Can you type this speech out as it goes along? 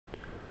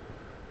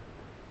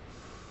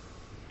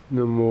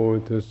Namo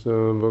tassa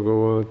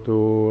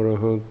bhagavato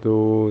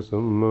arahato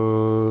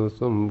samma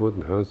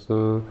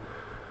sambuddhassa.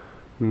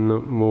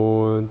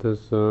 Namo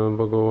tassa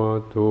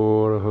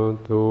bhagavato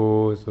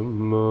arahato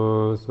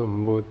samma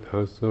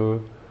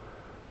sambuddhassa.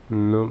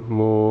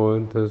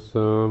 Namo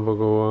tassa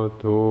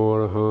bhagavato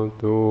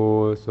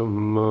arahato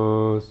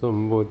samma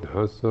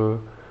sambuddhassa.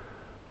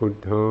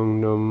 Buddhang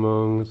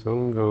dhammang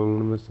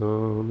sanghang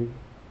namasami.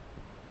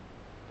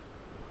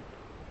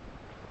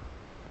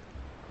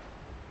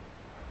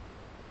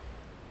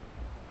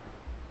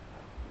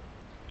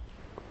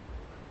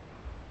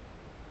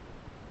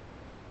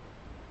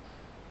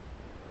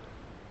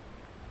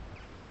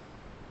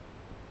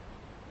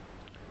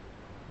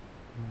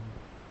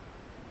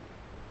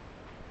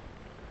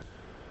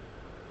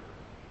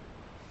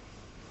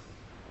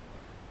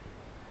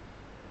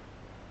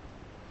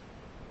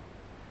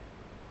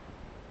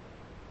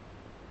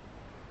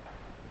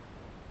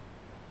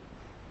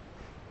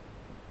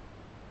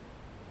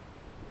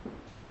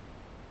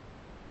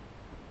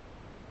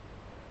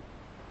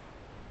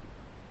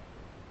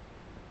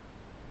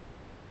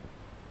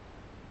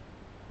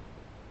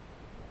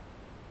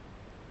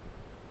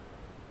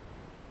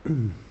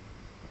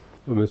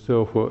 For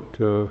myself, what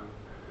I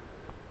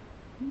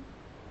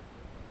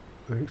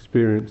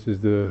experience is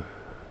the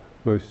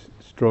most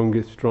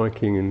strongest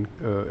striking and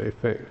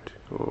effect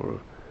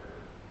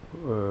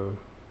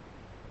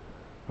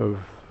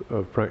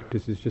of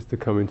practice is just to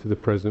come into the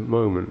present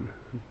moment.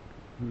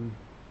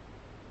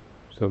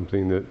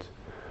 Something that,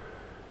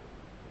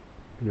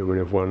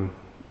 whenever one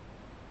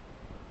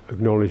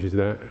acknowledges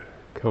that,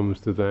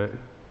 comes to that,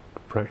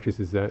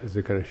 practices that, as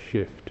a kind of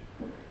shift,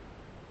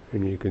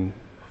 and you can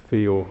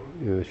feel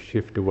the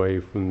shift away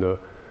from the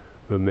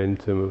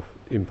momentum of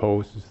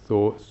impulses,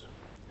 thoughts,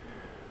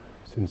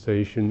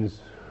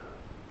 sensations,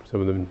 some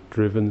of them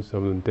driven,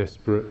 some of them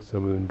desperate,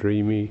 some of them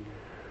dreamy.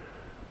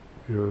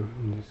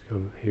 And just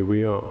come, here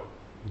we are.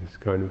 This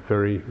kind of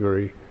very,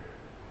 very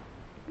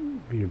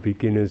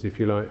beginners, if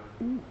you like,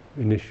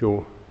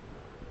 initial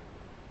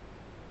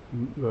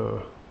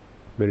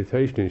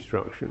meditation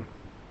instruction.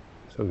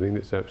 Something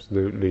that's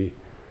absolutely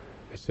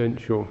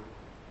essential.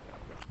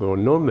 Or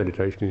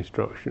non-meditation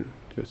instruction,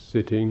 just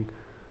sitting,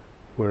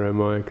 where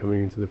am I,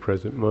 coming into the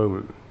present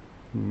moment.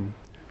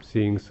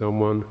 Seeing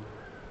someone,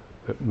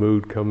 that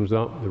mood comes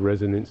up, the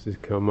resonances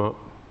come up,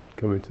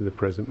 come into the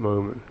present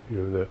moment.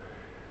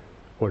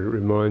 What it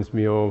reminds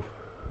me of,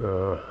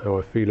 how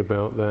I feel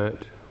about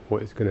that,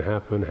 what is going to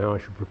happen, how I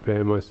should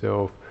prepare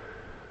myself,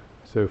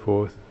 so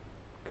forth,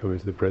 come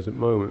into the present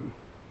moment.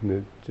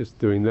 And just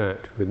doing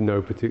that with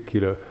no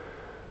particular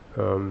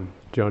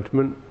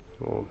judgment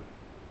or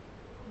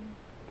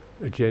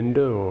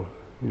agenda, or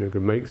going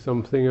to make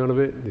something out of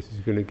it. This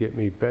is going to get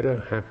me better,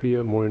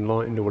 happier, more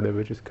enlightened, or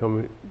whatever. Just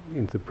come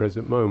into the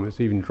present moment.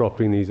 It's even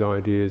dropping these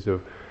ideas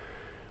of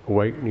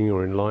awakening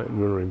or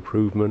enlightenment or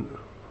improvement.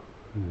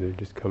 And they're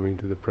just coming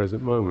to the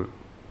present moment.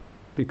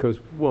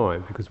 Because why?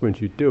 Because once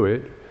you do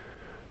it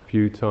a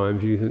few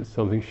times, you think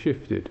something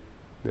shifted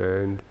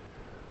and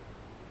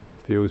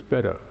feels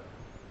better,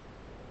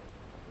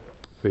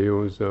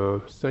 feels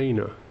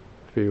saner,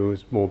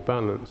 feels more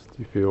balanced.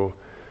 You feel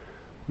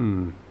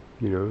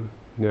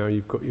now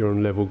you're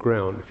on level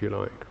ground, if you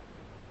like.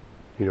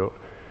 You're not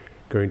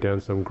going down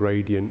some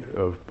gradient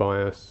of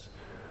bias,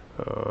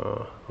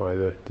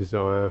 either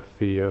desire,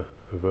 fear,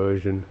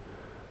 aversion,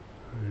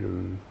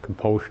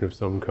 compulsion of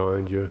some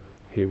kind.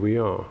 Here we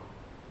are.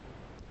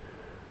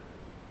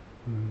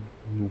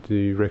 Do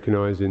you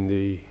recognize in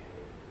the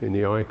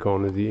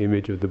icon of the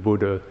image of the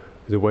Buddha,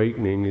 his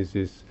awakening is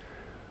this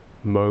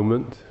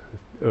moment,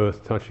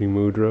 earth touching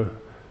mudra,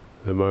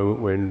 the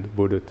moment when the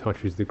Buddha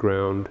touches the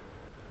ground,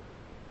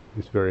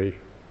 this very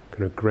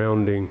kind of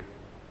grounding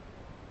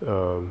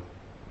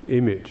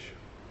image.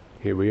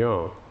 Here we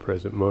are,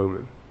 present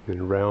moment.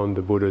 And around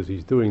the Buddha as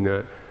he's doing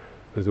that,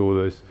 there's all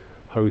this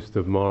host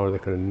of Mara, the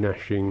kind of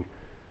gnashing,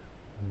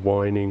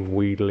 whining,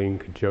 wheedling,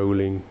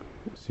 cajoling,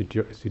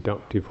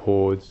 seductive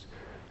hordes,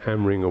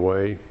 hammering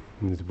away.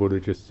 And there's the Buddha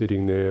just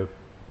sitting there,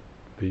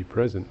 be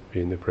present,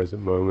 be in the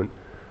present moment.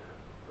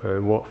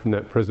 And what from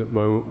that present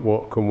moment,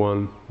 what can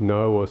one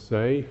know or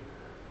say?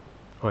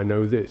 I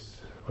know this.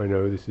 I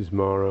know this is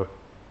Mara.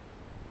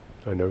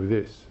 I know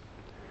this.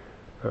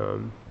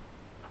 And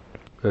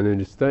then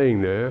just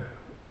staying there,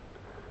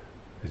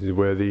 this is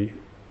where the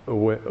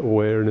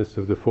awareness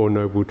of the Four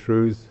Noble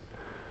Truths.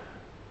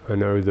 I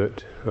know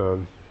that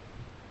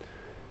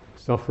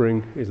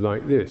suffering is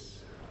like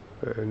this,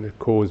 and the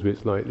cause of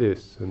it's like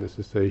this, and the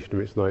cessation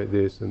of it's like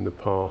this, and the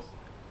path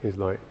is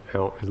like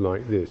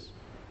this.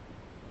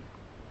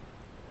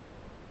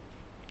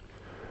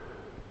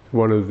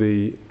 One of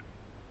the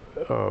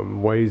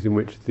ways in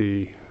which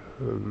the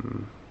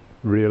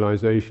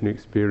realization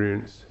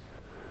experience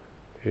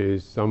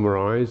is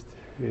summarized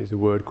is a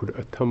word called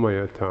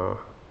atamayata,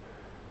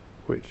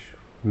 which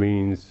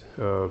means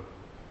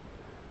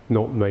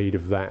not made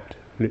of that,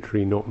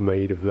 literally not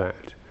made of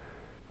that.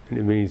 And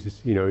it means,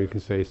 you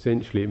can say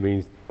essentially it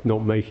means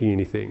not making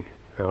anything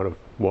out of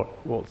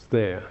what's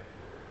there.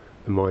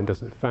 The mind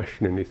doesn't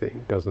fashion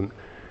anything, doesn't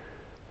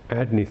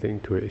add anything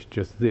to it. It's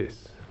just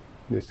this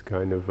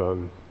kind of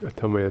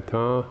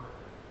atamayata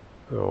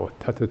or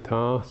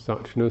tatata,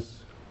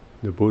 suchness.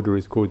 The Buddha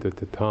is called the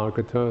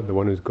Tathagata, the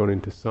one who's gone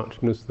into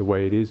suchness, the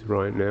way it is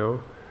right now.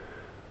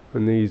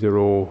 And these are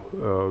all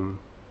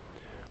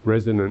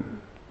resonant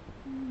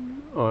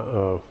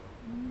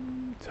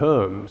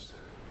terms.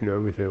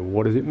 We say,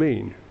 what does it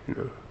mean?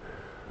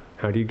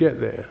 How do you get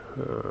there?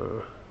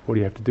 What do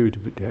you have to do to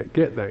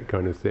get that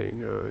kind of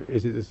thing?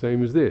 Is it the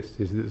same as this?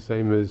 Is it the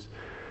same as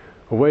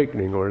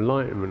awakening or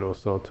enlightenment or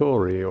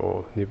satori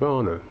or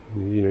nirvana?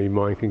 Your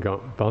mind can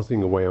go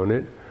buzzing away on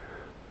it.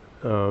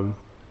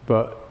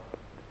 But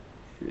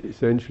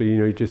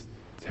essentially, just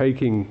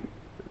taking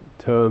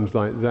terms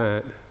like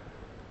that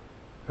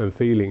and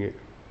feeling it.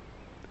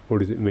 What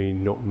does it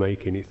mean not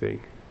make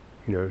anything?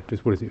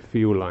 Just what does it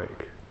feel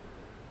like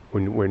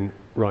when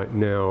right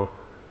now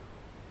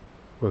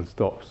one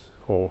stops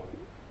or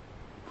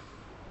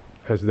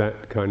has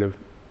that kind of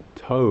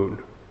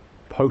tone,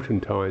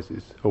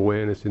 potentizes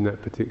awareness in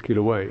that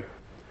particular way.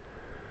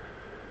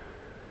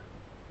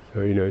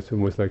 So it's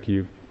almost like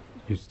you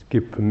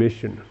give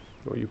permission,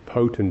 or you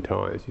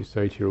potentize. You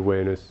say to your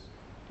awareness,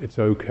 "It's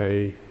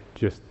okay.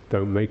 Just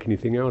don't make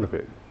anything out of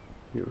it."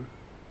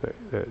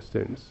 That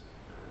sense.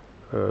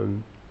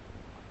 And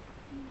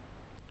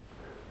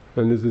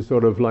there's a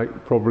sort of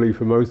like, probably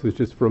for most of us,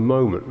 just for a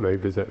moment, maybe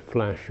there's that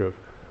flash of,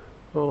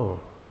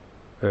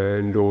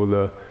 and all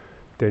the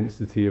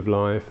density of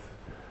life,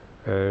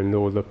 and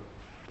all the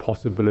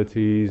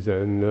possibilities,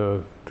 and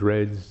the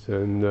dreads,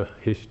 and the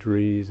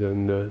histories,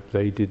 and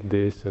they did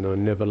this, and I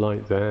never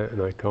liked that,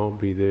 and I can't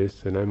be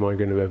this, and am I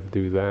going to ever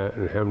do that,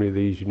 and how many of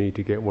these you need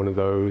to get one of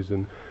those,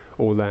 and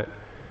all that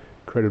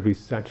incredibly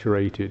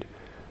saturated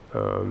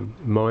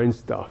mind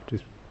stuff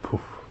just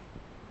poof,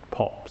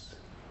 pops.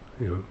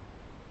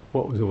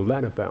 What was all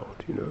that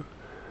about?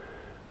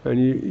 And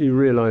you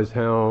realise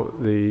how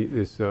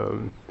the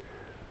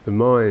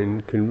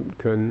mind can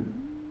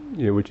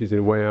which is in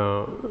a way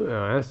our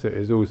asset,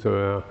 is also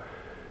our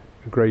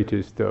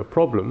greatest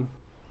problem,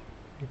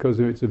 because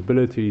of its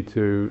ability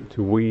to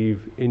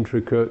weave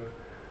intricate,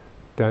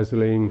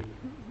 dazzling,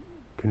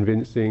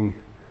 convincing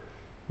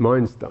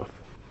mind stuff.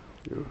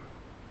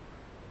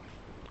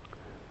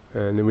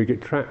 And then we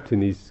get trapped in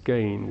these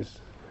skeins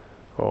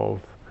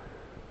of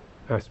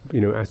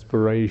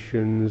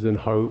aspirations and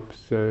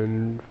hopes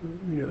and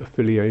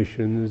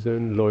affiliations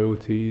and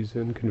loyalties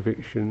and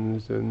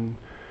convictions and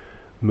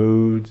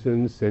moods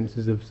and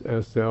senses of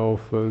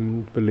ourself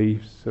and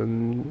beliefs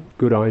and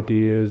good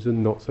ideas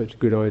and not such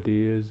good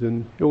ideas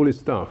and all this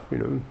stuff,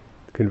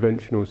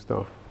 conventional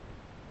stuff.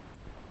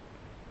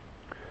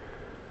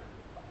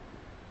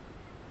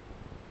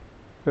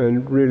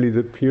 And really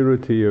the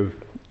purity of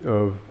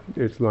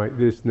it's like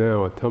this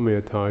now,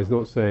 atamayata, is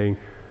not saying,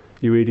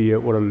 "You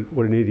idiot, what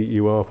an idiot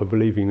you are for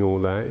believing all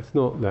that." It's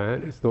not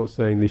that. It's not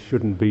saying this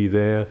shouldn't be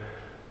there,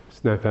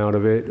 snap out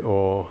of it,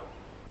 or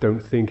don't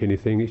think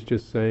anything. It's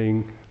just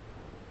saying,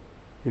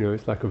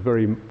 it's like a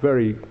very,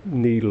 very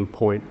needle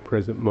point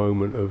present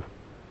moment of,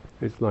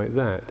 it's like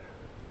that.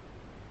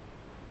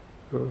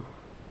 And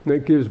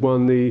it gives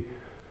one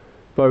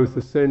both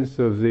the sense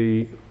of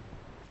the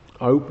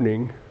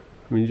opening.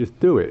 You just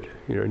do it,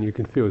 and you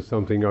can feel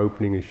something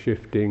opening and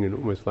shifting, and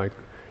almost like,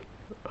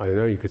 I don't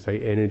know, you could say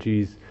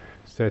energies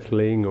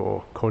settling,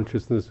 or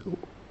consciousness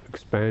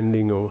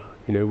expanding, or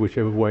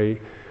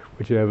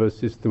whichever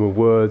system of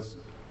words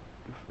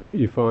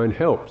you find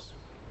helps.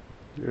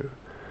 You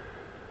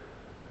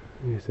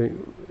think,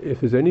 if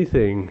there's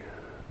anything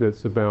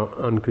that's about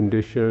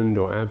unconditioned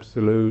or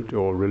absolute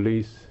or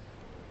release,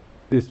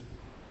 this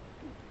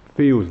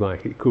feels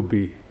like it could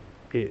be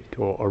it,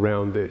 or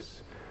around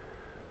this.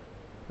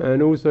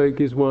 And also it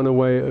gives one a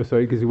way of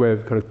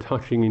kind of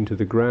touching into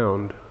the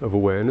ground of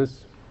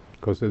awareness,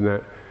 because in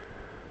that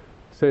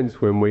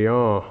sense, when we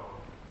are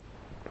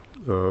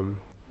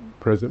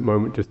present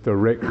moment, just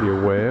directly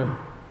aware,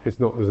 there's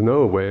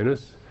no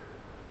awareness.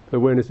 The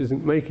awareness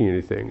isn't making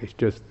anything, it's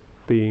just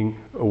being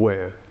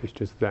aware, it's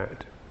just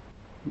that.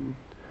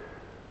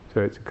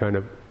 So it's a kind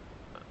of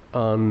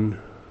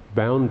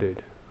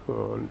unbounded,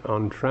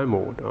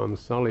 untrammeled,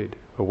 unsullied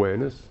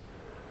awareness.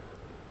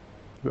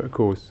 But of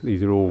course,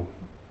 these are all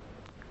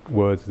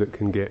words that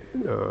can get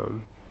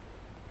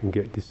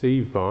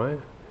deceived by.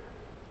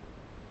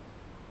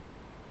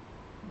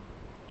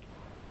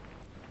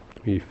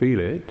 You feel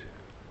it,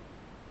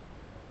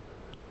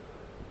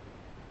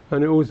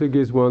 and it also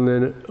gives one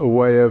then a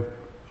way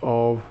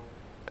of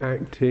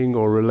acting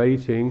or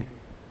relating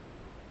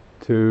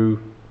to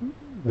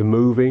the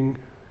moving,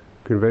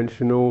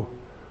 conventional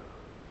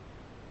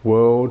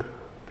world,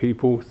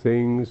 people,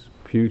 things,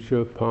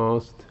 future,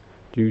 past,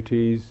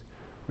 duties,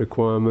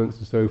 requirements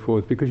and so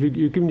forth, because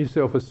you're giving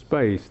yourself a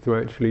space to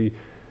actually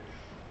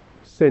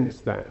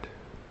sense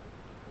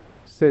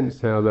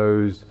how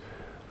those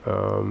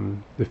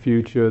the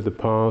future, the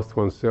past,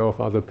 oneself,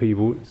 other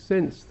people,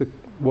 sense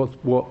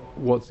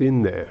what's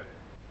in there.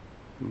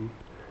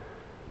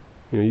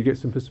 You get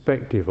some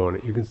perspective on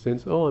it. You can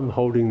sense, oh, I'm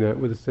holding that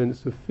with a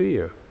sense of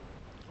fear.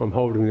 I'm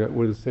holding that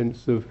with a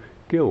sense of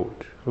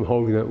guilt. I'm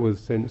holding that with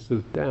a sense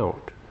of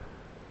doubt.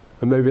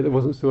 And maybe that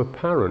wasn't so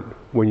apparent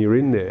when you're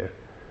in there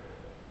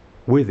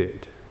with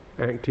it,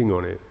 acting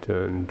on it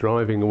and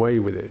driving away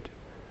with it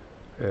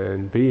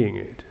and being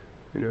it.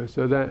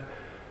 So that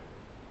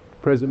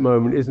present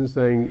moment isn't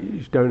saying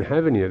you don't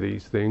have any of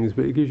these things,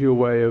 but it gives you a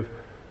way of,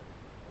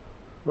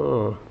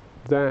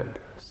 that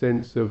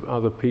sense of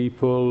other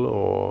people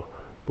or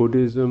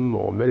Buddhism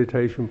or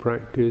meditation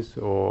practice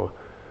or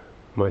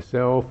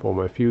myself or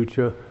my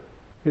future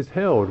is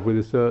held with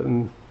a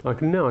certain, I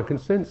can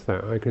sense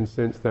that. I can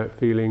sense that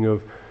feeling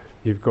of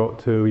you've got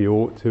to, you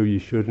ought to, you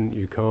shouldn't,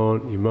 you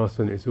can't, you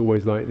mustn't. It's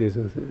always like this.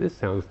 And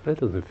that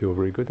doesn't feel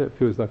very good. That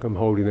feels like I'm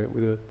holding that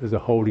there's a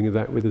holding of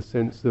that with a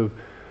sense of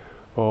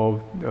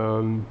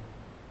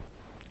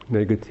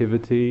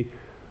negativity,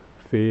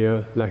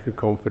 fear, lack of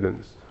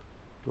confidence,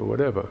 or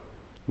whatever.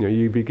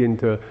 You begin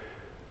to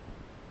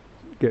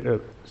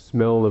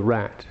smell the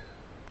rat,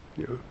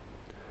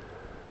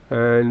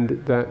 and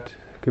that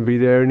can be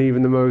there in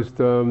even the most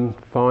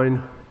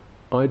fine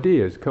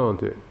ideas,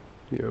 can't it?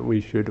 We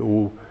should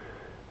all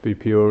be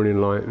pure and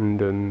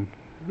enlightened and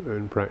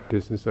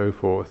practice and so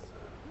forth,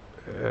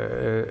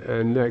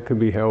 and that can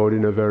be held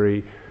in a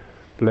very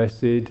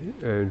blessed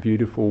and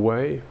beautiful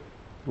way,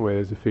 where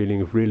there's a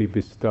feeling of really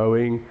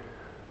bestowing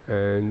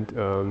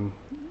and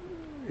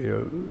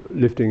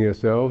lifting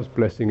ourselves,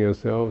 blessing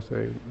ourselves,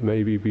 saying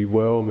maybe be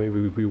well,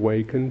 maybe be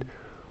awakened.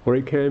 Or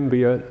it can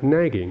be a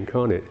nagging,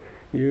 can't it?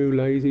 You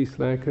lazy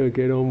slacker,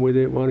 get on with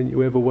it, why don't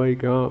you ever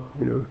wake up,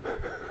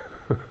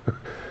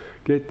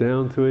 get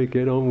down to it,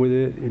 get on with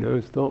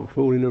it, stop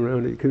fooling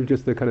around. It could be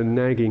just a kind of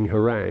nagging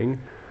harangue,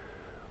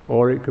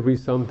 or it could be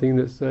something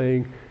that's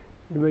saying,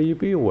 may you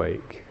be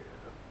awake,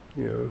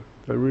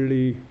 I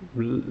really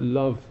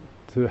love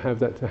to have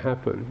that to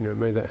happen,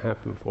 may that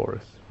happen for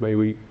us, may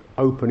we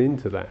open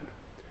into that.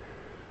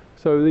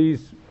 So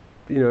these,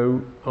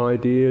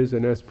 ideas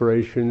and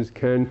aspirations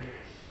can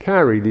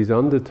carry these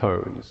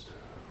undertones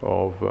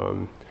of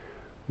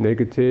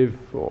negative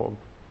or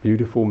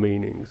beautiful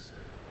meanings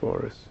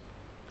for us.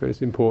 And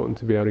it's important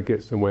to be able to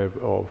get some way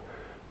of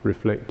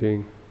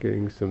reflecting,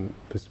 getting some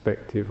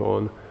perspective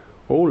on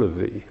all of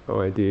the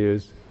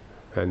ideas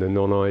and the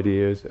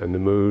non-ideas and the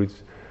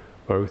moods,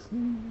 both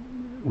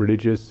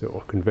religious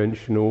or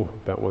conventional,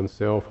 about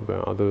oneself,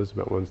 about others,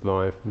 about one's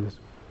life, and just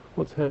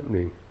what's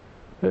happening.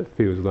 That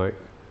feels like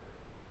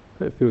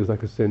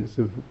a sense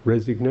of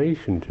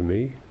resignation to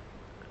me.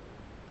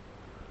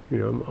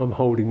 I'm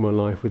holding my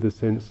life with a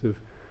sense of,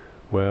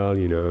 well,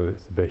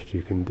 it's the best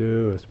you can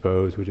do, I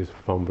suppose, we'll just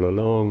fumble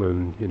along,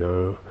 and,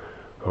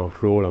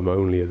 after all, I'm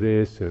only a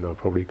this, and I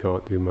probably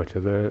can't do much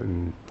of that,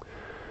 and,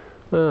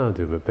 well, I'll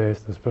do my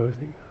best, I suppose.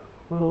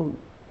 Well,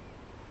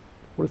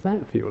 what does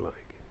that feel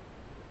like?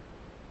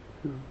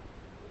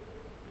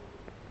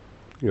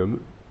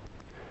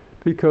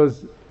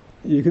 Because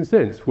you can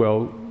sense,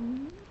 well,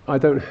 I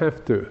don't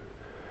have to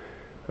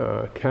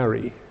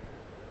carry.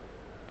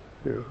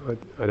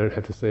 I don't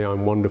have to say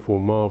I'm wonderful,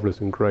 marvelous,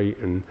 and great,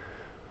 and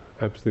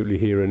absolutely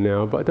here and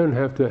now. But I don't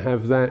have to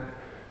have that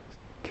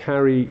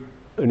carry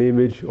an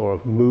image or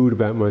a mood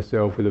about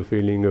myself with a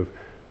feeling of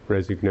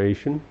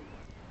resignation,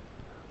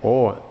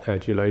 or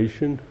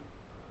adulation,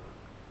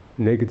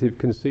 negative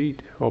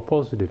conceit, or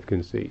positive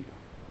conceit.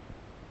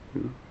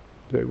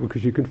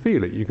 Because you can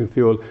feel it. You can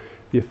feel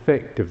the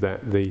effect of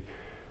that. The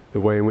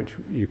way in which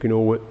you can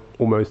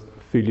almost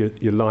feel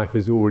your life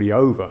is already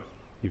over.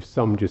 You've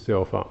summed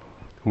yourself up.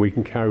 And we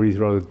can carry these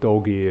rather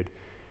dog-eared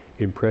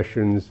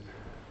impressions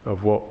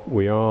of what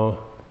we are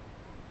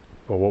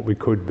or what we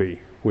could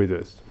be with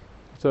us.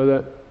 So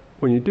that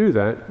when you do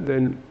that,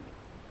 then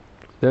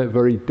that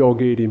very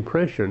dog-eared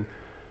impression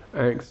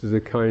acts as a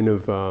kind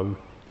of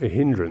a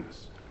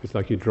hindrance. It's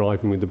like you're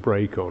driving with the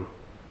brake on.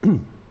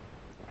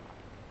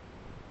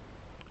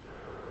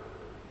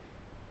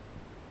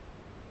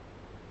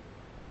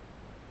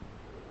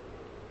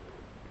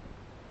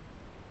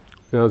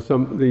 Now,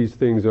 these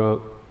things are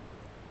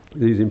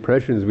these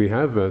impressions we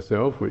have of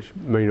ourselves, which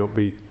may not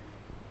be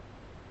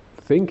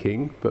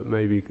thinking, but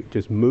maybe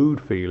just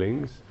mood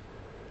feelings.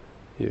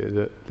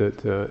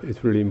 That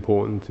it's really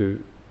important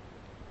to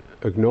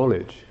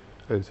acknowledge,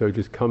 and so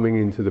just coming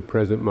into the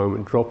present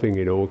moment, dropping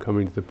it all,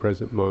 coming to the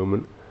present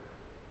moment,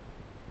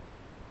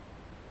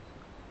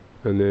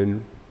 and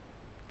then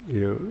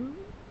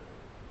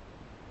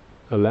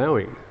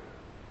allowing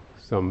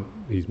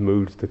these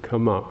moods to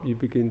come up. You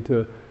begin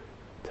to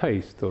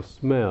taste or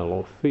smell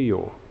or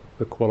feel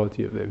the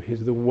quality of them.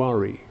 Here's the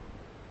worry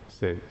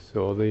sense,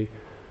 or the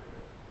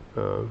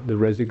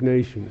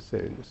resignation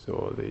sense,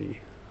 or the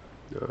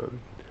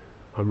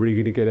I'm really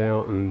going to get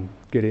out and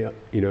get it,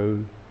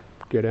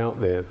 get out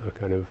there. A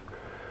kind of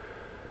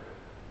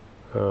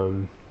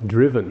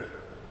driven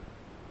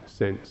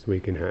sense we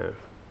can have.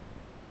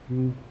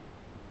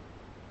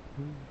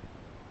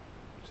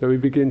 So we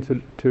begin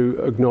to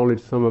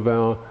acknowledge some of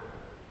our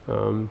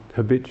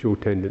habitual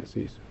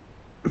tendencies.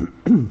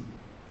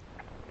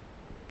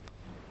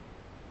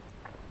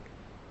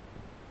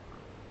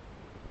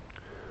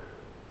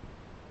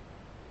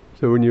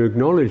 So when you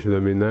acknowledge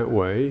them in that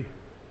way,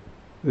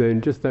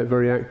 then just that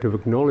very act of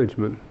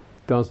acknowledgement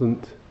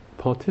doesn't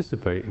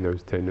participate in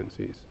those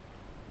tendencies.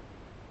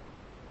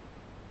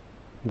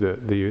 The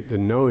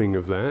knowing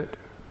of that,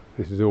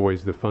 this is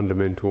always the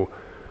fundamental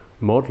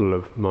model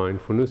of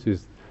mindfulness,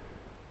 is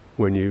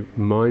when you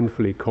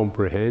mindfully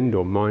comprehend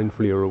or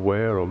mindfully are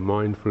aware or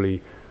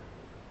mindfully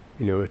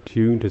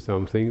attune to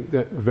something,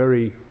 that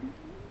very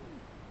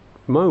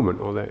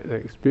moment or that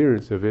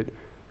experience of it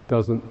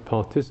doesn't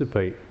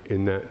participate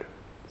in that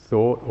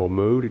thought or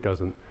mood, it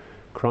doesn't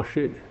crush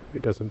it,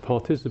 it doesn't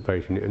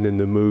participate in it, and then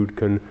the mood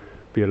can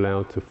be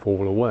allowed to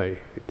fall away.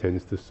 It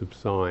tends to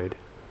subside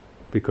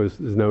because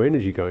there's no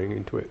energy going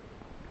into it.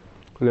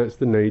 And that's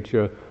the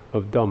nature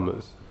of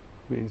dhammas.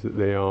 It means that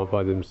they are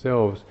by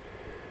themselves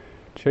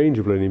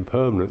changeable and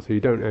impermanent, so you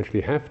don't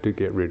actually have to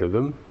get rid of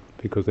them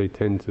because they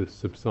tend to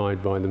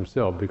subside by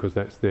themselves, because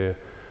that's their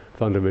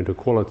fundamental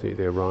quality,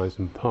 their rise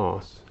and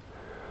pass.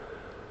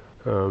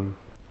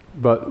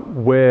 But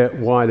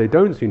why they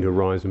don't seem to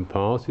rise and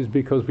pass is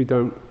because we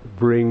don't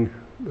bring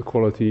the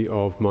quality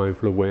of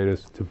mindful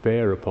awareness to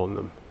bear upon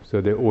them. So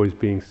they're always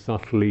being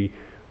subtly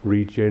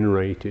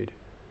regenerated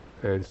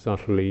and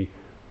subtly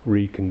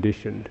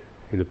reconditioned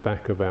in the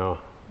back of our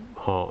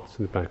hearts,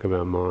 in the back of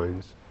our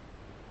minds.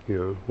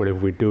 Whatever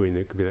we're doing,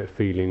 there could be that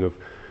feeling of,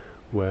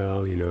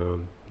 well,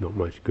 I'm not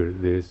much good at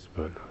this,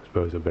 but I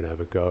suppose I better have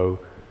a go.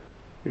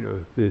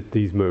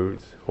 These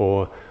moods,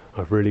 or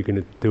I'm really going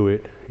to do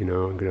it. I'm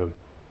going to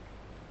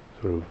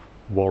sort of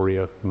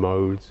warrior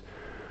modes,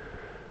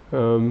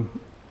 and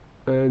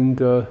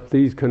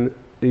these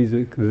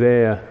are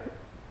there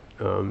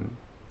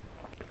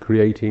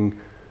creating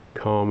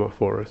karma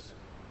for us.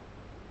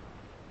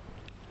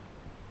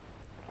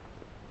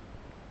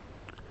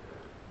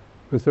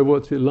 And so,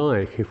 what's it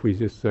like if we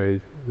just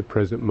say the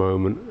present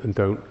moment and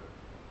don't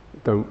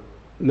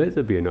let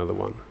there be another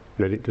one?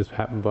 Let it just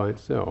happen by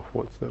itself.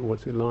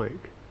 What's it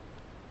like?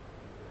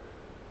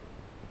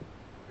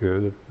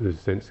 The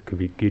sense could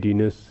be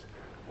giddiness.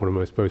 What am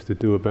I supposed to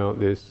do about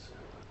this?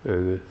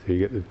 And so you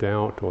get the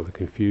doubt or the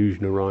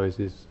confusion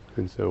arises,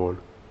 and so on.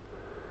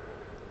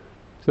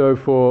 So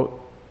for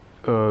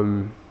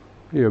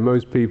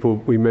most people,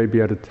 we may be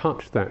able to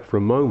touch that for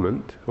a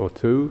moment or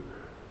two,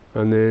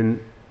 and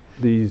then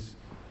these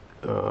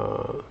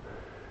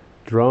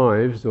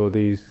drives or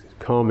these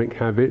karmic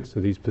habits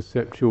or these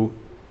perceptual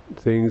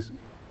things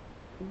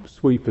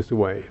sweep us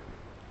away.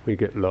 We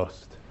get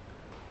lost.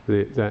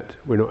 That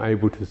we're not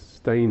able to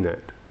sustain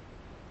that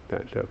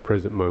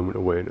present moment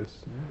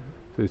awareness.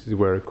 So this is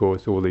where, of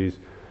course, all these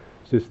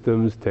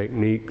systems,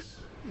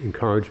 techniques,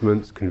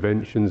 encouragements,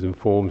 conventions and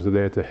forms are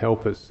there to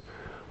help us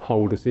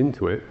hold us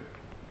into it.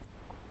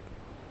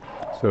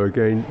 So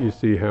again, you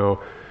see how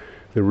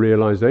the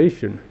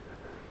realization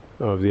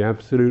of the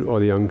absolute or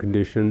the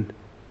unconditioned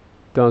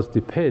does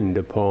depend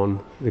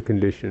upon the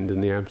conditioned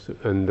and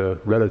the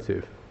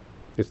relative.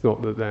 It's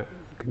not that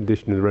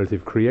conditioned and the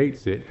relative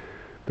creates it,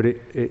 but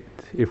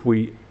if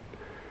we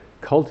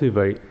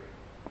cultivate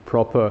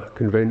proper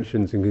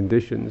conventions and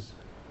conditions,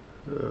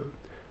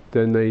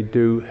 then they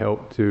do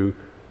help to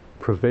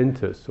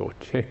prevent us or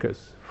check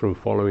us from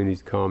following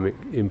these karmic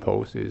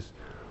impulses,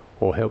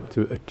 or help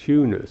to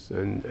attune us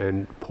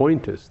and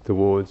point us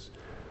towards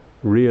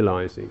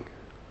realizing,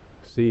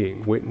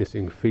 seeing,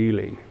 witnessing,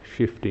 feeling,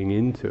 shifting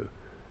into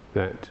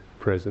that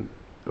present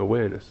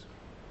awareness,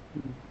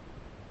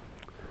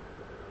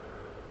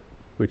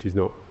 which is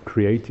not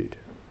created.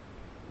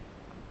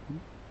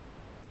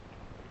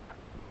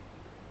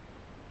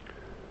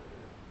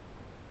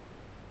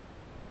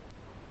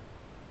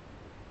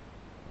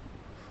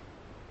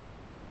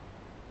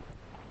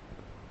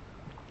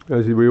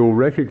 As we all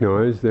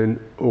recognize, then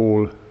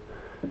all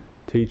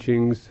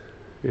teachings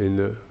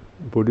in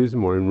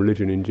Buddhism or in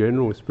religion in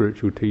general,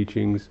 spiritual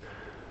teachings,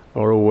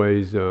 are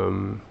always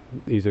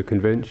these are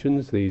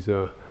conventions, these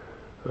are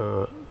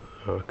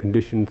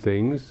conditioned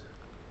things.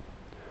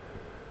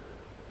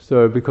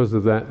 So because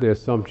of that, they're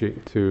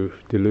subject to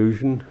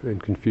delusion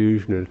and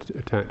confusion and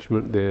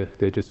attachment.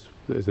 They're just,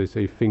 as they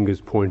say,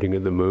 fingers pointing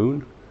at the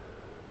moon.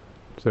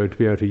 So to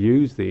be able to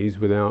use these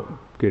without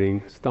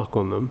getting stuck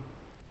on them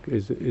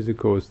is of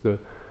course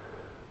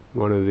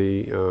one of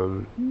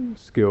the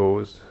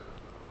skills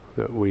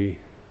that we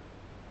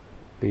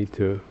need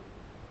to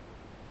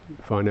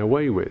find our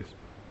way with.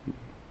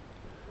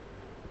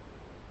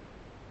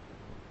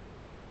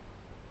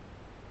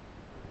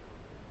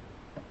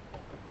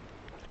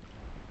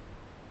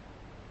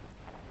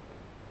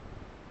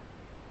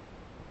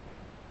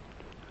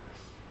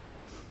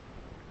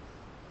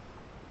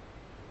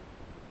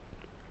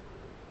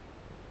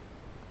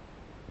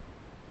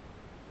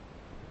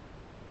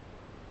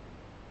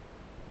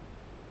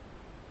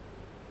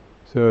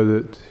 So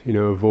that,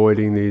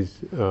 avoiding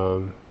these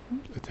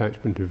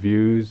attachment to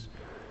views,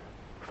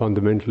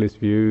 fundamentalist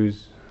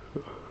views,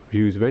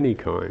 views of any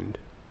kind.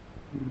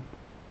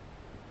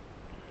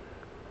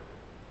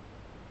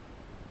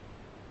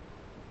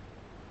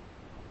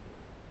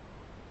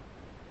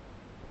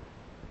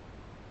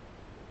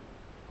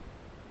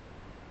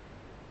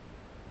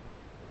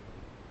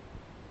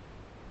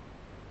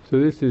 So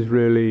this is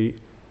really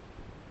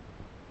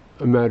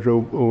a matter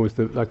of almost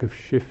like of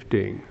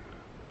shifting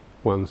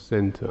one's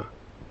center,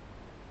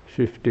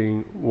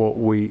 shifting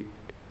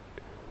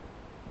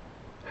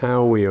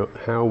how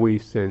we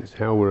sense,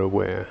 how we're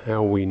aware,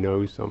 how we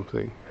know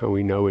something, how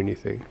we know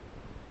anything.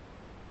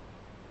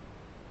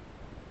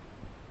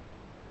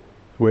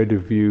 Where do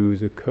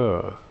views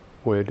occur?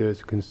 Where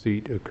does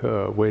conceit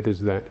occur? Where does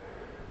that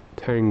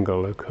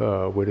tangle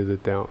occur? Where do the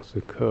doubts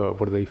occur?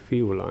 What do they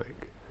feel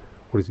like?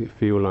 What does it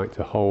feel like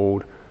to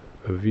hold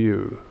a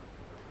view?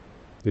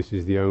 This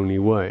is the only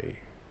way.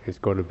 It's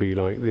got to be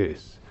like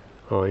this.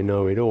 I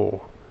know it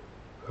all.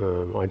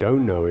 I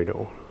don't know it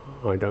all.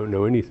 I don't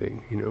know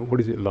anything.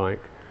 What is it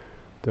like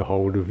to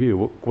hold a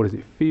view? What does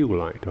it feel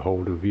like to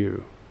hold a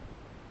view?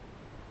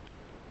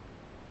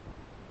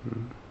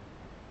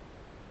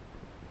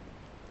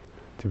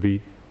 To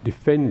be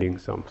defending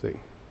something.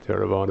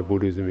 Theravada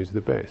Buddhism is the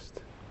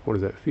best. What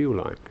does that feel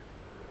like?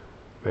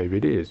 Maybe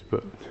it is,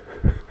 but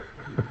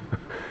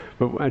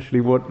but actually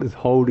what is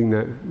holding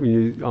that, when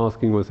you're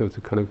asking oneself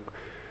to kind of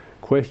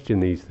question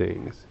these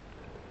things,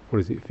 what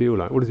does it feel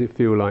like? What does it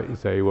feel like to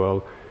say,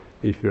 well,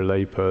 if you're a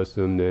lay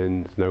person,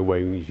 then there's no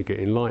way you should get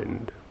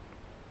enlightened?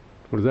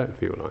 What does that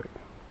feel like?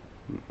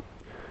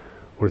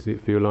 What does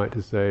it feel like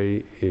to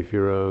say, if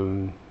you're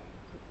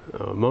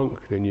a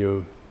monk, then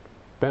you're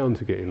bound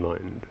to get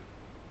enlightened?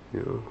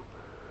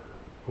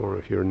 Or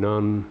if you're a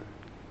nun,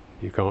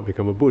 you can't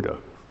become a Buddha.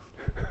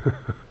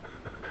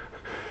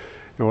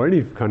 Or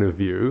any kind of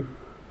view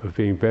of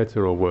being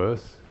better or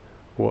worse.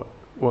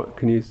 What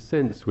can you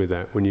sense with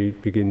that when you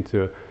begin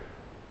to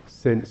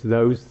sense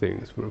those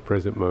things from a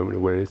present moment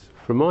awareness?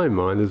 From my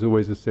mind, there's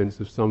always a sense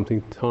of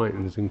something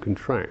tightens and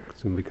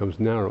contracts and becomes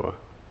narrower.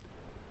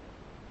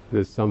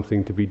 There's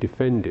something to be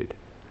defended.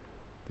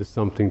 There's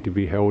something to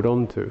be held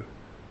on to.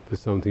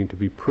 There's something to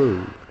be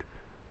proved.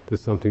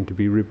 There's something to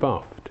be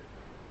rebuffed.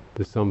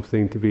 There's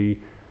something to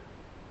be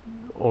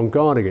on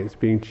guard against,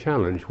 being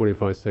challenged. What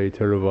if I say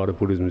Theravada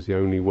Buddhism is the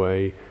only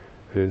way,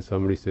 and then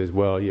somebody says,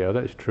 well, yeah,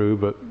 that's true,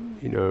 but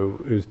it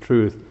was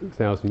true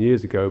 1,000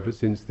 years ago, but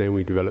since then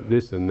we developed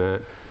this and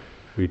that.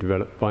 We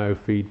developed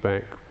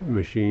biofeedback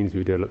machines,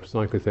 we developed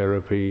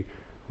psychotherapy,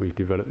 we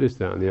developed this,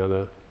 that and the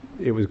other.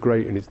 It was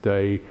great in its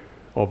day.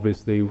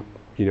 Obviously,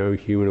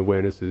 human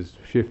awareness has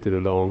shifted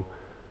along.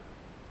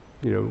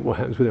 What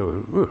happens with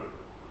that?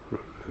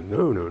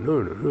 No,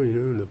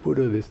 the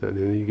Buddha, this, that, and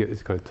then you get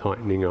this kind of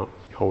tightening up,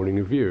 holding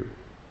a view.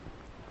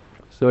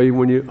 So even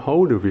when you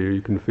hold a view,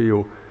 you can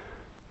feel,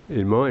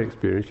 in my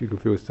experience, you can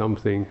feel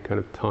something kind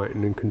of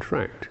tighten and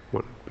contract.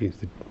 One begins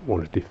to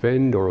want to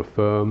defend or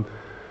affirm,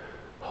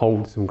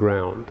 hold some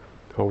ground,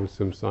 hold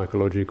some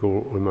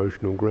psychological or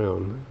emotional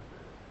ground.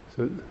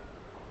 So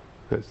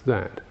that's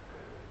that.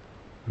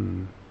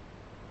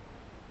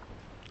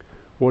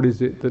 What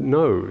is it that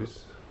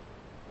knows?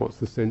 What's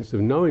the sense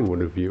of knowing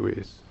what a view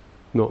is?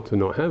 Not to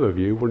not have a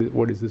view.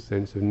 What is the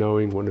sense of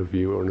knowing what a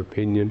view or an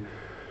opinion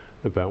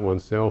about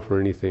oneself or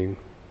anything?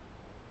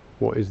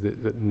 What is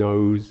it that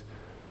knows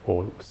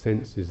or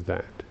senses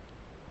that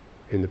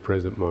in the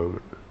present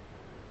moment?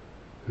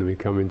 And we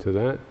come into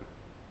that.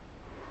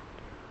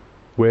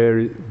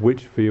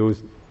 Which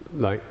feels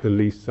like the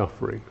least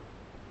suffering?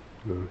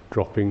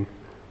 Dropping,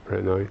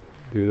 no,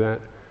 do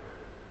that.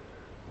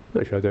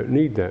 Actually, I don't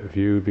need that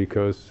view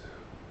because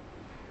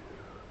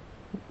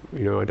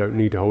I don't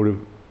need to hold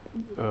in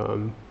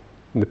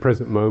the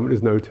present moment.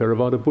 There's no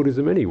Theravada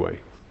Buddhism anyway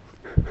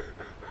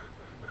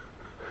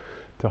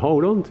to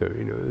hold on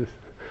to.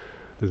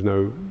 There's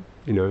no,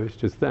 it's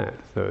just that.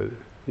 So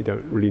you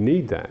don't really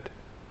need that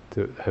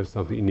to have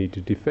something you need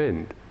to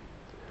defend.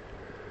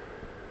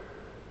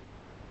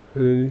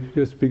 And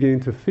just beginning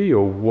to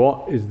feel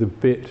what is the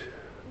bit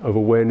of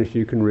awareness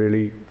you can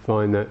really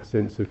find that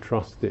sense of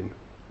trust in.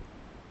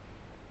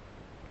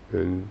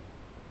 And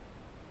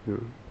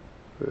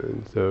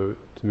so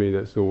to me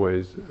that's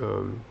always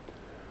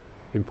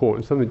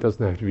important. Something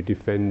doesn't have to be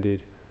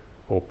defended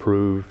or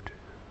proved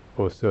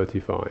or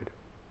certified.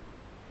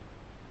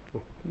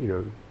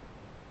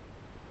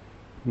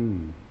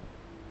 And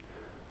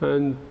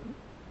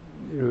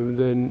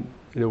then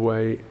in a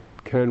way,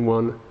 can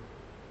one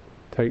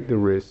take the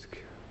risk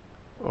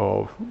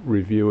of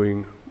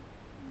reviewing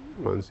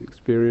one's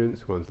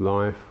experience, one's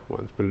life,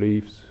 one's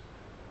beliefs,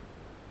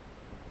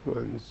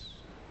 one's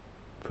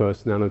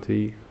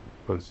personality,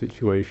 one's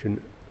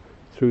situation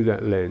through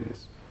that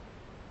lens?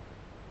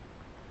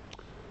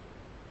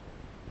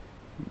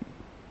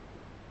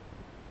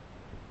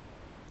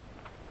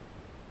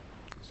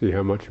 See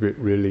how much of it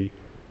really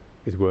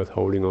is worth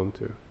holding on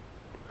to,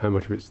 how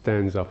much of it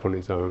stands up on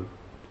its own,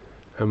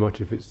 how much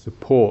of it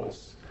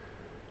supports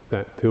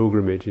that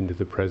pilgrimage into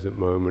the present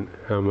moment,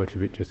 how much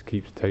of it just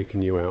keeps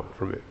taking you out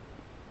from it.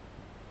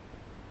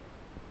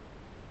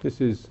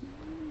 This is,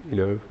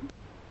 if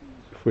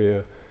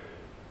we're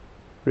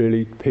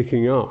really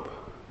picking up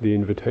the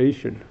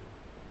invitation,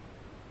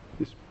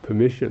 this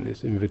permission,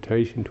 this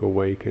invitation to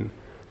awaken,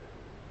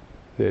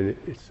 then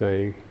it's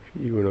saying,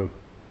 if you want to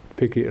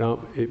pick it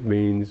up, it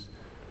means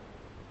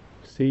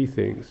see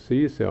things, see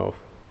yourself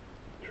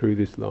through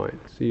this light.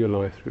 See your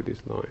life through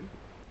this light.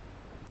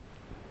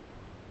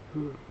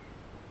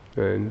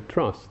 And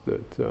trust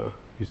that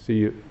you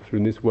see it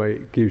through this way.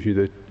 It gives you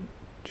the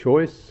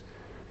choice,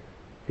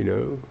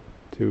 to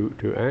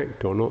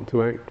act or not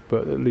to act,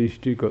 but at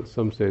least you've got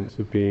some sense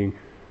of being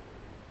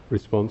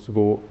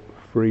responsible,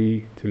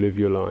 free to live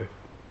your life.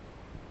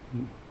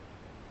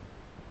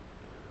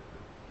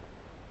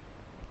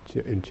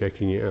 And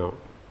checking it out.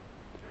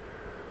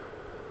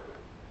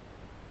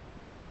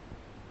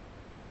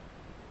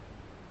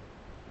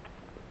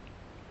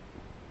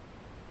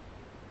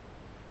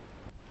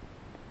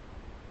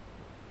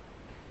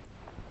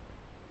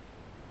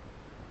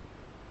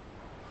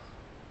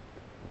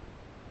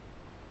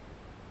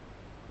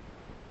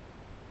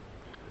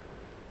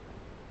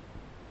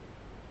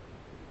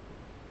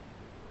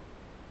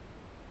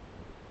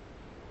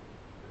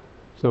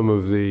 Some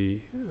of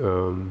the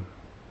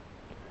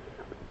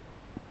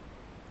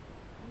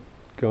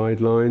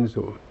guidelines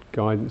or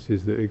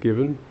guidances that are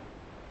given,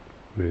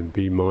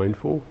 be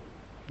mindful,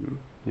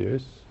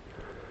 yes.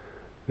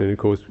 Then of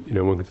course,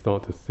 one can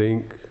start to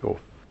think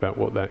about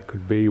what that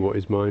could be, what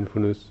is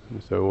mindfulness,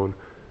 and so on.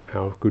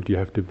 How good you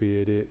have to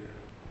be at it,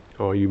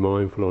 are you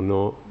mindful or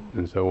not,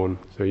 and so on.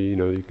 So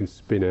you can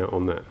spin out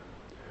on that.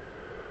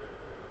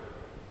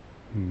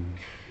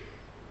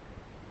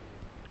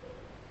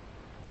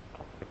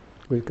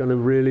 It's kind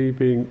of really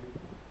being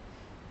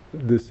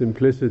the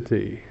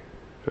simplicity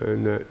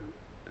and that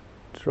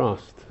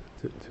trust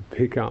to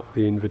pick up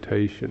the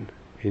invitation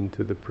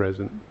into the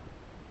present.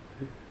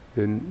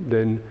 And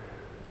then,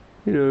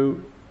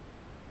 then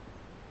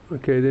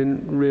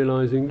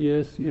realizing,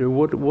 yes,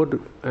 what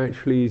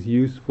actually is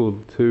useful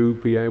to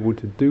be able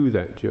to do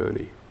that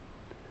journey.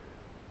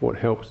 What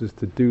helps us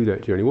to do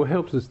that journey? What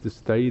helps us to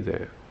stay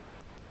there?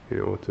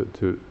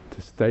 To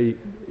stay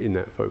in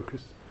that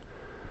focus.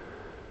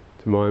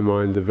 To my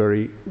mind, the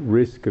very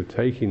risk of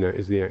taking that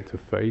is the act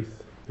of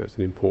faith. That's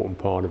an important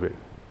part of it.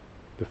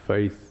 The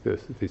faith,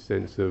 the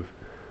sense of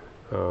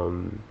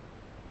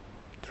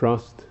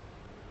trust,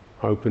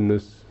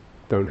 openness,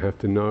 don't have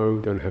to know,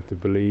 don't have to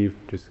believe,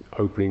 just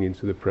opening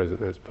into the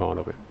present, that's part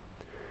of it.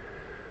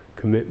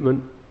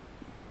 Commitment,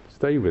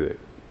 stay with it.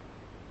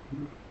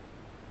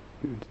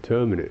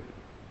 Determine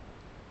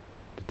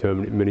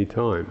it many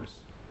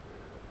times.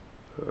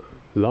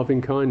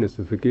 Loving kindness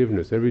and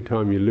forgiveness, every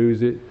time you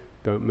lose it,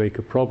 don't make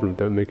a problem,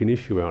 don't make an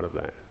issue out of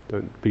that.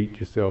 Don't beat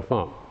yourself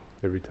up.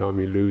 Every time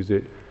you lose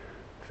it,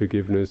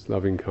 forgiveness,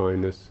 loving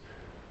kindness,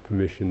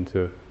 permission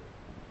to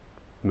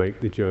make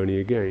the journey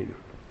again.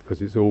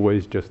 Because it's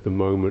always just a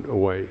moment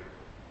away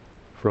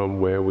from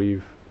where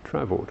we've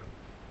travelled.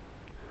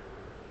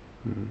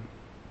 And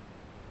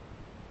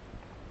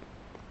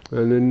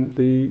then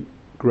the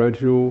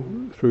gradual,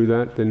 through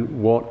that,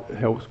 then what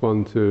helps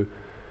one to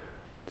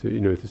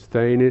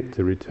stay in it,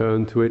 to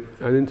return to it,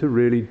 and then to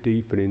really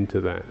deepen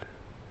into that.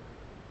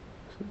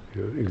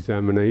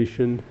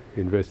 Examination,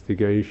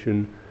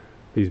 investigation,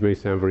 these may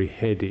sound very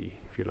heady,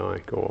 if you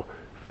like, or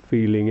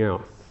feeling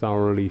out,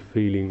 thoroughly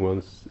feeling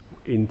one's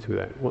into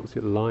that. What's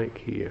it like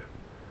here?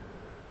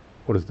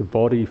 What does the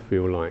body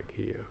feel like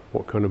here?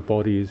 What kind of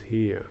body is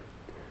here?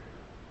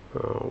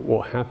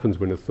 What happens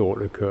when a thought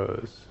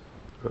occurs?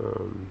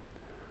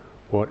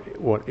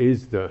 What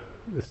is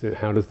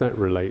how does that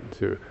relate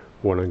to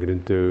what I'm going to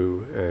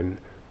do and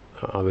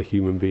other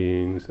human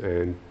beings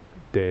and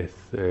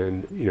death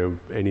and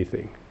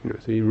anything.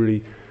 So you're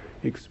really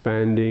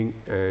expanding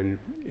and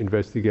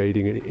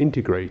investigating and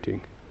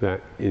integrating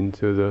that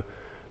into the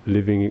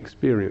living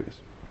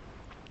experience.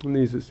 And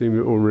these seem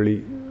all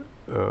really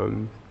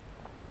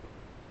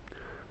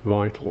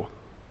vital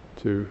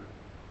to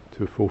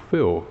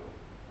fulfill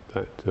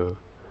that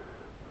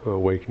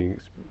awakening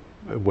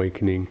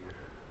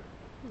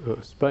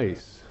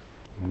space,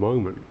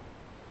 moment.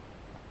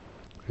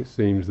 It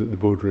seems that the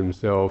Buddha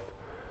himself,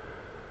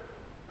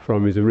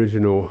 from his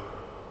original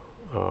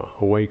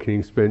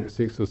awakening, spent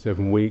 6 or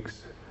 7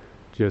 weeks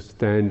just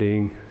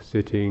standing,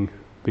 sitting,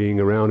 being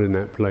around in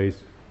that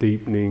place,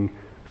 deepening,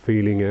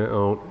 feeling it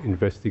out,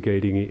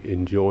 investigating it,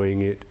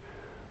 enjoying it.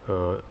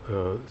 So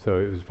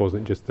it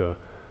wasn't just a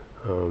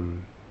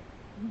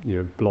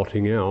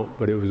blotting out,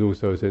 but it was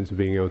also a sense of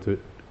being able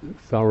to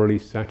thoroughly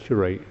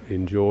saturate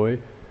in joy,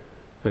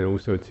 and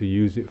also to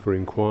use it for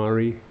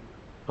inquiry,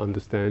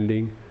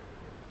 understanding.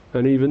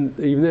 And even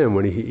then,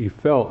 when he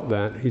felt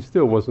that, he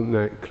still wasn't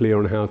that clear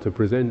on how to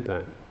present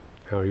that,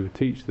 how he would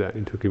teach that.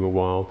 It took him a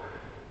while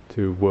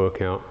to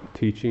work out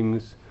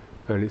teachings,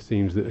 and it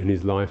seems that in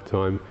his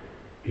lifetime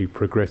he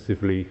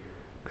progressively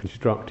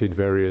constructed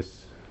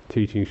various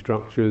teaching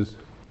structures,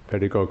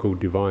 pedagogical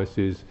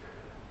devices.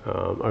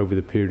 Over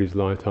the period of his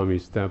lifetime he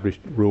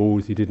established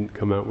rules. He didn't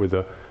come out with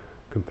a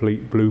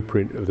complete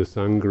blueprint of the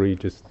Sangha, he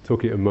just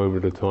took it a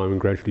moment at a time and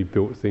gradually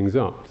built things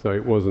up. So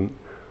it wasn't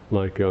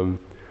like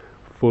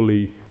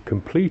fully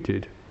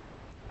completed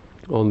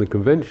on the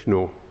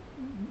conventional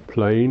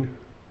plane,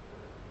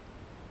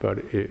 but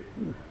it,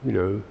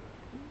 the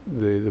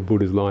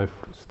Buddha's life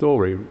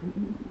story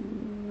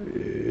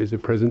is a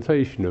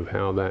presentation of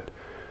how that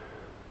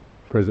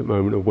present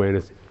moment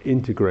awareness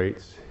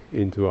integrates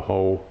into a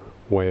whole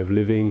way of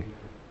living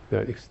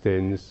that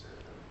extends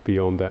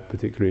beyond that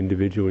particular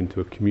individual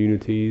into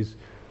communities,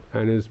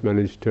 and has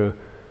managed to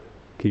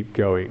keep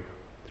going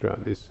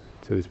throughout this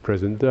to this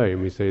present day.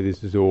 And we say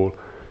this is all,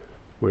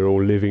 we're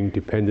all living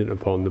dependent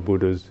upon the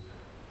Buddha's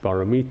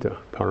paramita.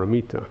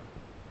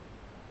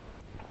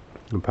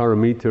 And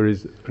paramita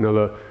is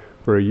another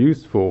very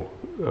useful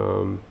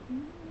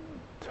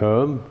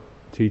term,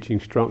 teaching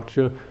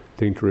structure,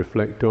 thing to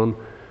reflect on,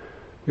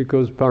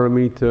 because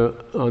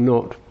paramita are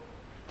not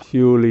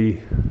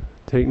purely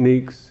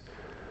techniques,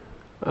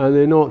 and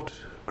they're not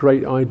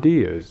great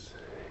ideas.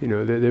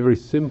 They're very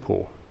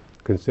simple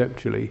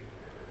conceptually,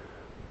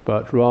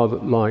 but rather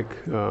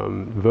like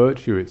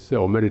virtue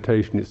itself,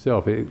 meditation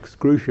itself, it's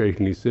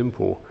excruciatingly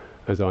simple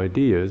as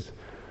ideas,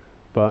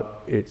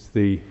 but it's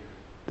the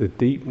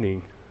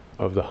deepening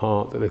of the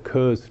heart that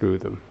occurs through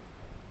them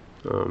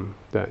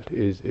that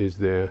is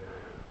their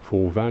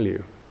full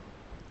value.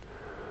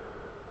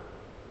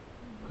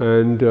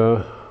 And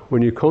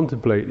when you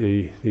contemplate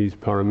these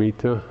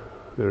paramita,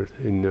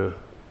 in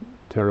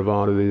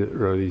Theravada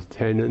there are these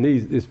 10, and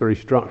this very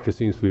structure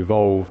seems to have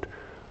evolved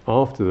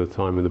after the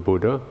time of the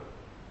Buddha,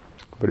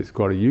 but it's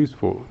quite a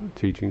useful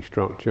teaching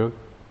structure.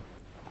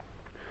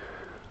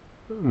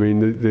 I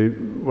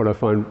mean, what I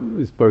find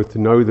is both to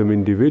know them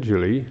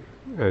individually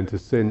and to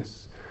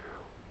sense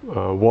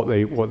what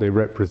they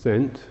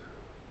represent,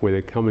 where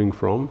they're coming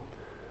from,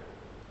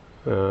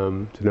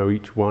 to know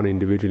each one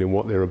individually and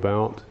what they're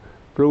about,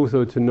 but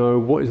also to know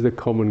what is the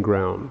common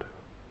ground.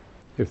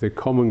 If the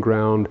common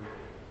ground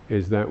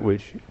is that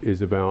which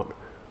is about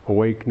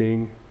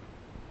awakening,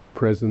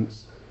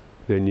 presence,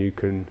 then you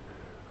can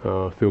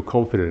feel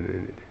confident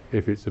in it.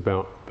 If it's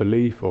about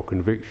belief or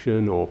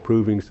conviction or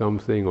proving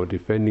something or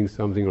defending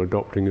something or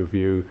adopting a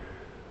view,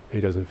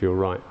 it doesn't feel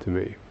right to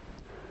me.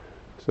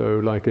 So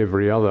like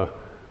every other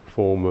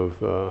form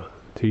of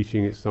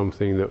teaching, it's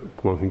something that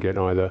one can get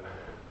either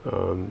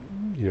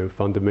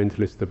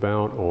fundamentalist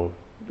about,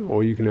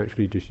 or you can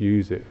actually just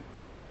use it.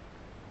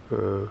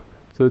 So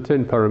the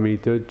 10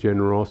 paramita: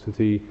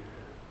 generosity,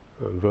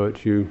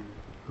 virtue,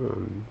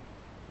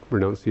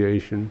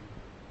 renunciation,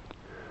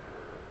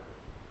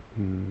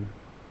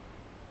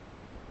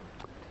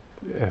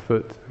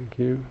 effort, thank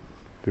you,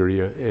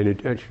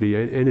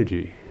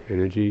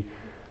 energy,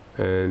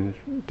 and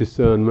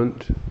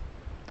discernment,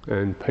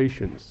 and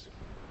patience.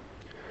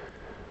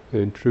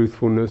 Then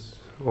truthfulness,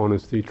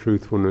 honesty,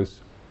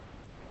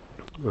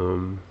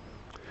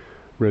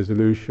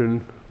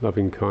 resolution,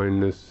 loving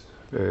kindness,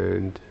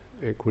 and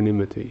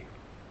equanimity.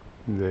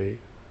 And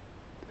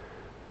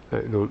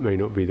that may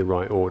not be the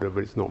right order,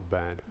 but it's not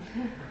bad,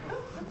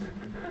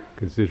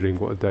 considering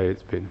what a day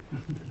it's been.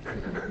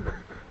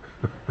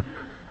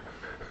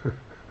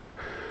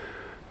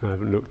 I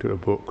haven't looked at a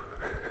book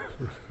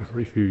for a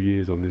very few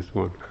years on this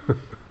one.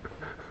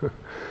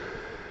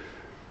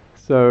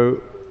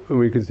 So when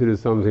we consider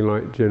something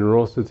like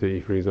generosity,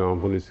 for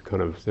example, this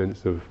kind of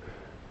sense of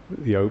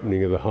the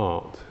opening of the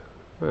heart,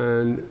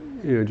 and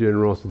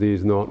generosity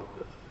is not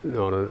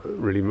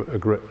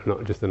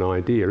just an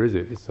idea, is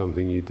it? It's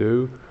something you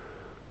do.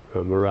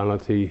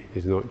 Morality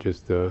is not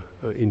just an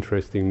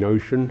interesting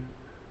notion.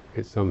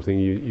 It's something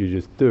you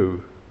just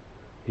do.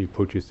 You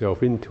put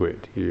yourself into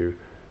it. You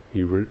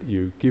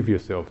give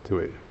yourself to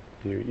it.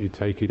 You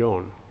take it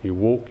on. You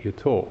walk, you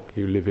talk,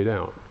 you live it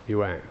out,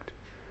 you act.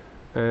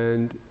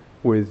 And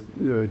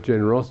with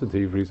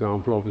generosity, for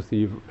example, obviously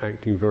you're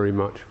acting very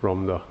much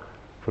from the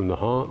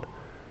heart,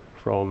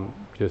 from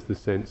just the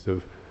sense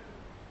of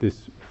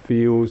this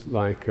feels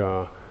like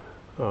a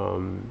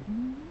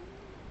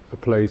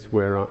place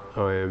where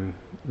I am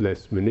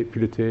less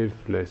manipulative,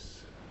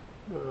 less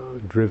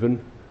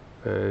driven,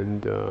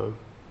 and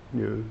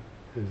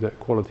there's that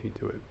quality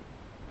to it,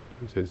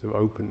 a sense of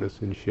openness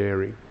and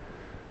sharing.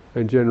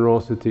 And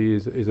generosity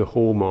is a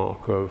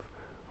hallmark of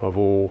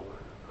all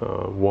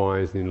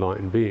wise and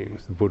enlightened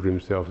beings. The Buddha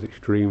himself is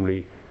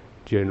extremely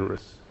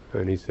generous,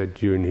 and he said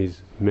during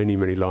his many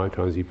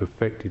lifetimes he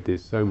perfected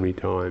this so many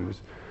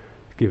times,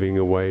 giving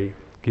away,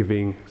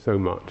 giving so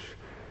much,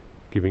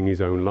 giving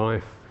his own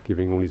life,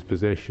 giving all his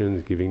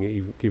possessions,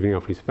 giving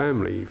up his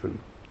family even,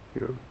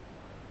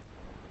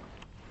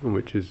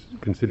 which is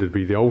considered to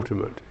be the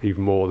ultimate,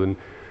 even more than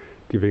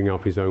giving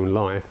up his own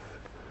life.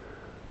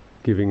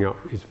 Giving up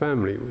his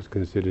family was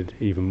considered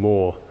even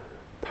more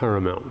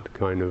paramount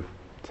kind of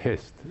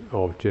test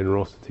of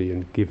generosity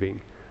and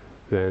giving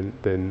than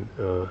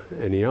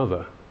any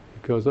other.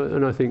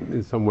 And I think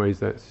in some ways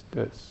that's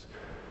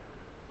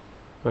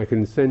I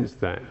can sense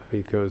that,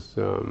 because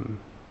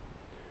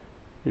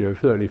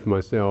certainly for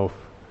myself,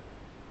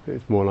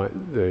 it's more like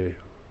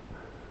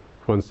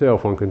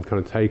oneself, one can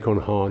kind of take on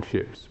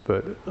hardships,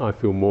 but I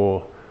feel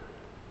more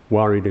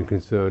worried and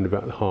concerned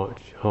about the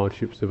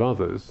hardships of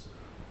others.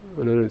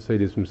 And I don't say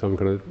this from some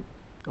kind of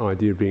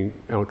idea of being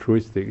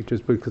altruistic,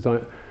 just because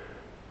for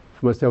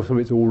myself,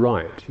 something's all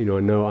right. I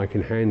know I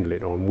can handle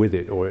it, or I'm with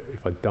it, or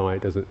if I die,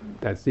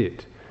 that's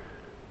it.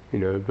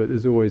 But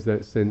there's always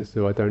that sense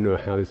of, I don't know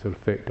how this will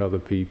affect other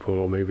people,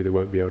 or maybe they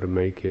won't be able to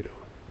make it.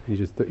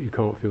 You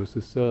can't feel so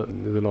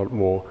certain. There's a lot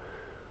more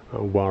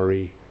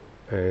worry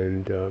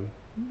and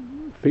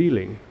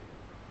feeling,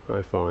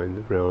 I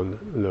find, around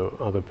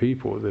other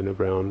people than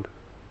around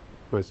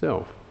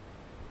myself.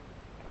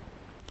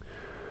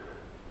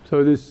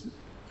 So this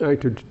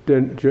act of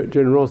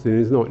generosity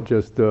is not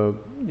just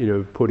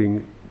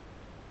putting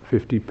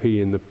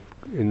 50p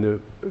in the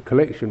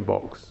collection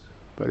box,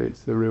 but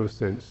it's the real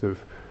sense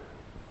of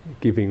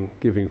giving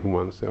from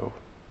oneself.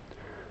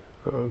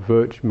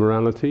 Virtue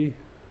morality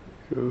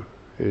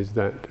is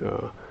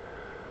that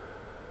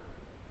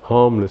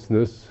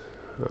harmlessness.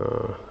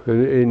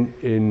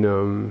 In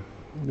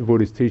the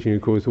Buddhist teaching,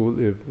 of course, all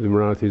the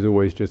morality is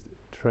always just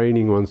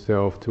training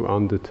oneself to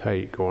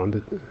undertake or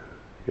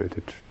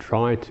to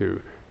try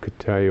to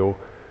curtail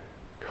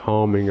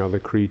harming other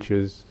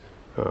creatures,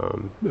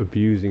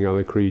 abusing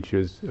other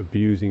creatures,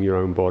 abusing your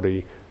own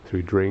body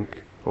through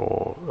drink,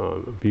 or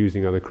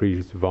abusing other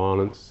creatures through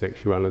violence,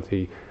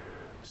 sexuality,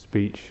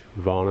 speech,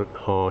 violent,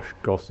 harsh,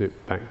 gossip,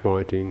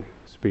 backbiting,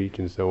 speech,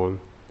 and so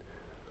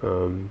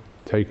on.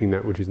 Taking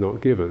that which is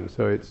not given.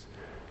 So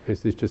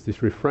it's just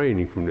this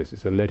refraining from this.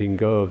 It's a letting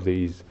go of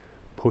these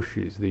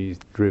pushes, these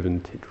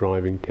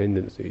driving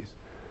tendencies.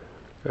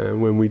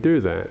 And when we do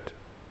that,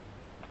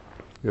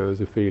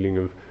 there's a feeling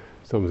of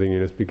something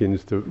in us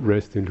begins to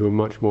rest into a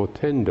much more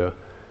tender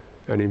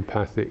and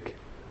empathic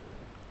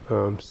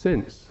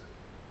sense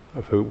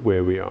of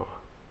where we are.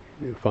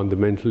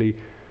 Fundamentally,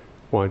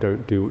 why I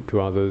don't do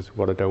to others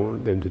what I don't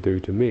want them to do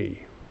to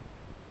me.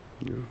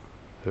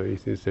 So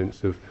it's a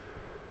sense of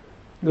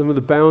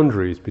the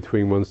boundaries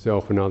between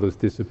oneself and others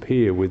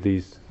disappear with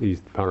these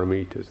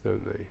paramitas,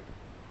 don't they?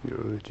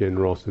 The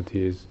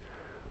generosity is,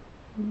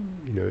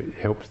 it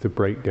helps to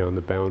break down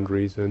the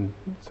boundaries, and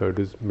so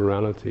does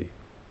morality.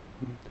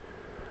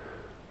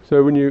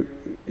 So when you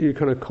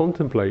kind of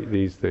contemplate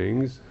these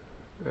things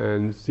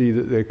and see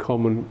that they're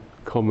common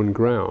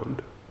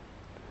ground,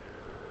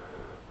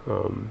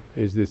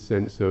 is this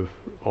sense of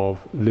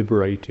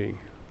liberating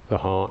the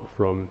heart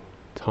from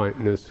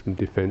tightness, from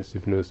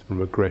defensiveness,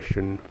 from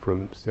aggression,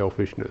 from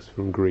selfishness,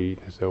 from greed,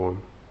 and so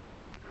on.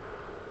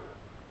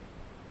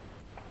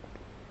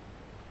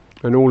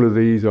 And all of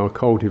these are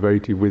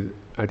cultivated with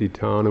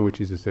adhitthana,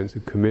 which is a sense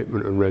of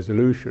commitment and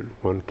resolution.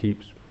 One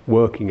keeps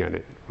working at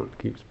it, one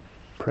keeps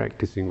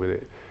practicing with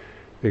it.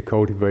 They're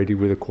cultivated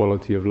with a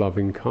quality of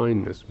loving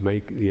kindness,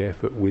 make the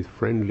effort with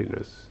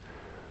friendliness,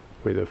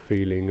 with a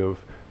feeling of,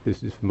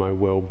 this is for my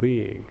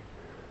well-being.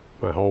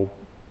 My whole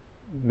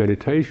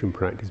meditation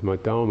practice, my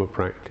Dharma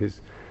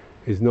practice,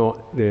 is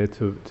not there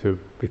to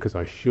because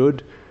I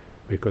should,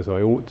 because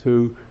I ought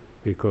to,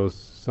 because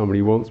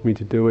somebody wants me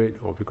to do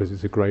it, or because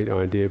it's a great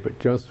idea, but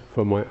just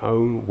for my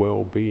own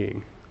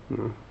well-being.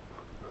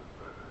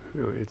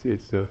 It's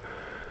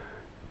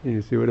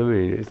you see what I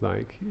mean? It's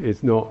like,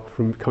 it's not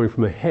coming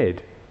from a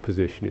head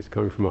position, it's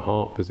coming from a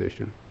heart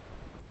position.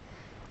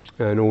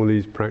 And all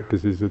these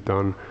practices are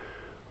done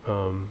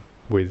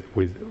with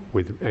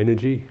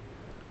energy,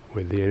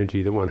 with the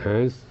energy that one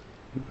has,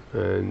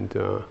 and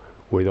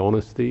with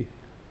honesty.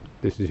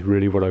 This is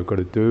really what I've got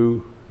to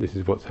do, this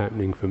is what's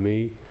happening for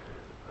me,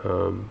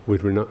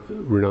 with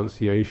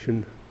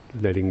renunciation,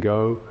 letting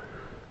go,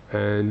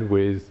 and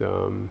with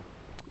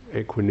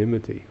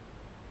equanimity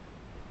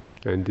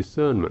and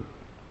discernment,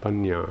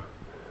 panya.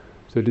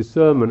 So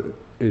discernment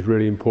is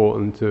really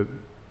important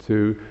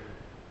to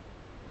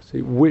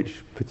see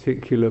which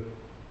particular,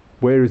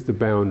 where is the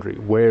boundary,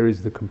 where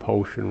is the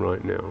compulsion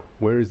right now,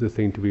 where is the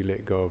thing to be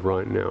let go of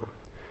right now.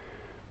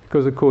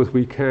 Because of course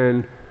we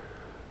can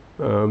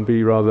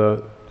be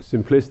rather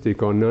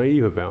simplistic or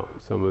naive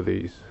about some of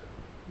these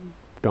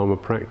Dharma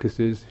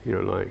practices,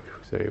 like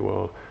say,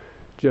 well,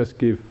 just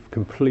give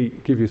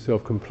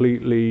yourself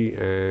completely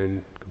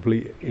and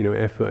complete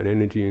effort and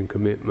energy and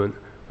commitment.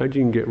 And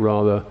you can get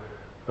rather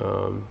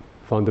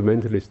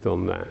fundamentalist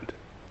on that.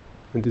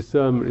 And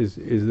discernment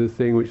is the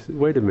thing which,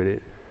 wait a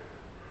minute,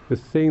 the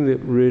thing that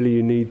really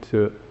you need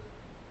to,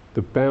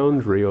 the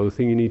boundary or the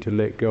thing you need to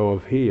let go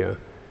of here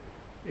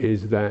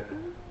is that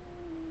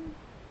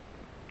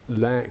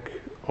lack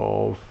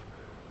of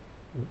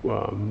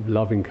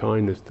loving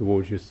kindness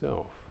towards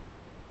yourself.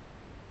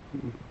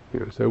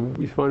 So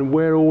we find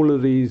where all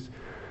of these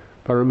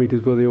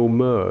paramitas, where they all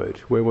merge,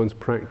 where one's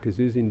practice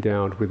is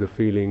endowed with a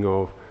feeling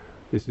of,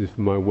 this is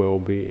for my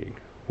well-being,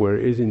 where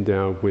it is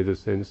endowed with a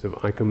sense of,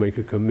 I can make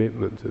a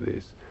commitment to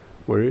this,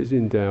 where it is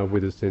endowed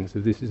with a sense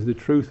of, this is the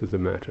truth of the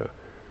matter,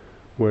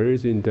 where it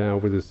is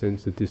endowed with a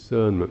sense of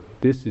discernment,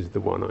 this is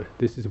the one,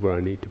 this is where I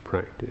need to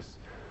practice,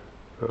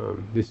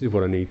 this is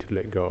what I need to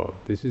let go of,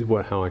 this is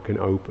how I can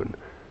open,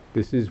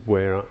 this is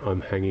where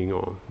I'm hanging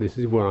on, this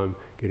is where I'm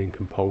getting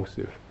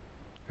compulsive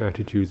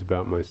attitudes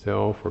about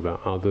myself or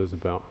about others,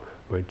 about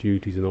my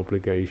duties and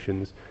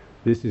obligations,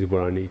 this is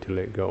where I need to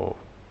let go of.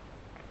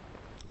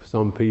 For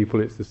some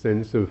people it's the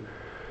sense of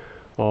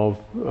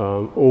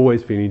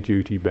always feeling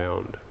duty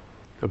bound,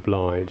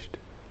 obliged,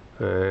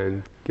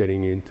 and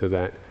getting into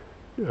that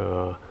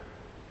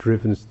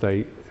driven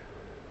state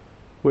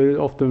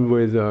often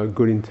with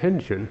good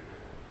intention,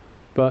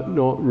 but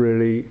not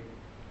really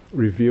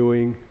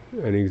reviewing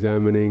and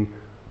examining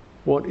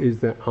what is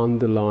the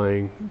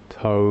underlying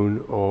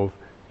tone of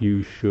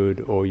you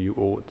should, or you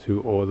ought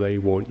to, or they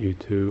want you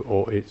to,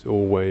 or it's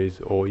always,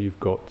 or you've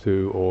got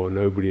to, or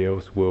nobody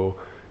else will.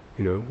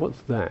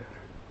 What's that?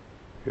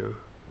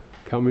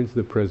 Come into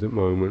the present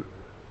moment.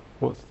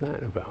 What's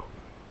that about?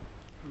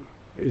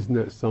 Isn't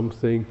that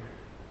something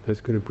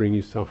that's going to bring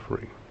you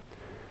suffering?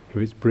 If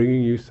it's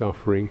bringing you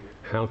suffering,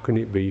 how can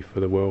it be for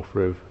the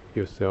welfare of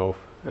yourself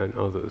and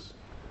others?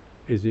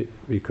 Is it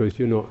because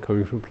you're not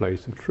coming from a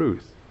place of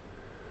truth?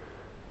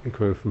 You're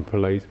coming from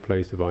a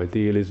place of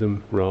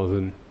idealism rather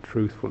than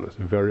truthfulness,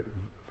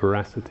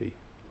 veracity.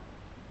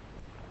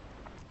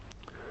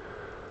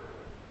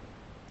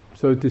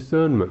 So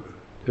discernment,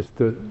 just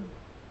to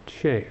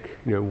check,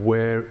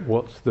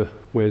 where's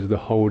the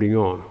holding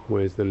on,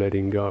 where's the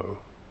letting go.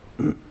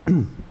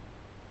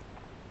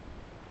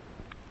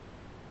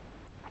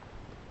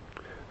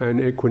 And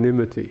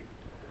equanimity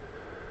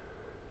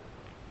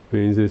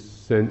means this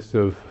sense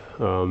of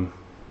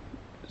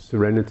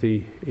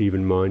serenity,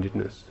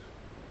 even-mindedness.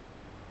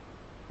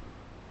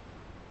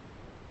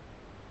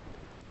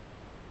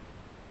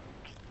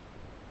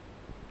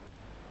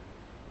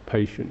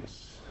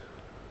 Patience,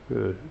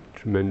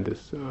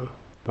 tremendous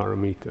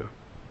paramita.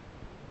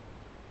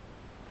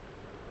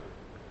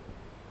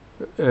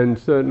 And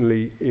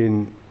certainly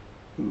in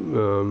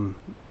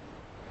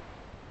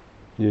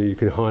you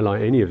can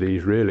highlight any of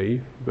these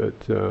really, but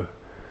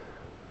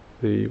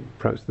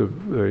perhaps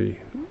some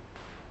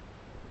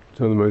of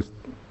the most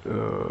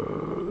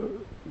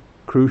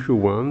crucial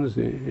ones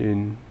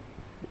in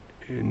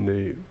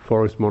the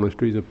forest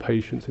monasteries are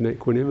patience and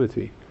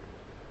equanimity,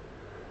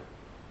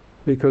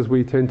 because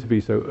we tend to be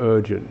so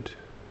urgent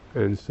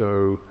and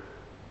so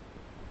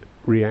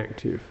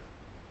reactive.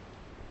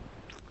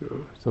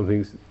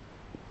 Something's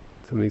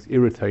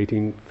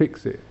irritating,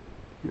 fix it.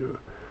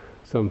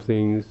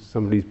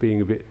 Somebody's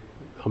being a bit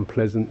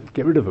unpleasant,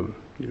 get rid of them.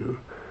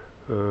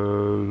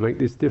 Make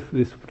this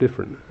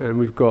different. And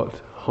we've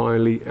got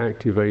highly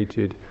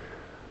activated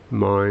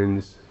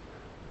minds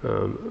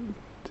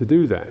to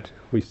do that.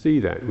 We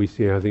see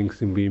how things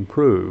can be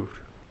improved,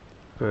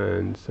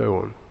 and so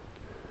on.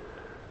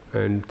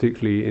 And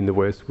particularly in the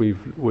West, we've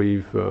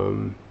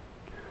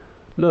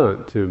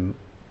learnt to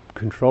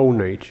control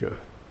nature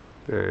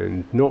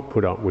and not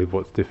put up with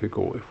what's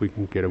difficult if we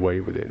can get away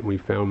with it. We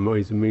found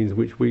ways and means in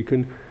which we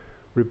can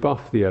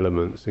rebuff the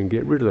elements and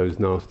get rid of those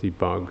nasty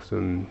bugs,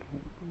 and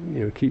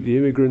keep the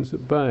immigrants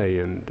at bay,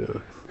 and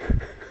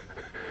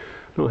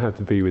not have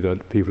to be with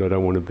other people I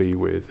don't want to be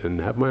with,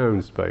 and have my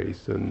own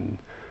space, and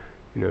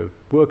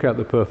work out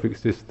the perfect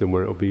system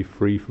where it'll be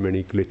free from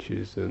any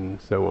glitches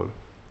and so on.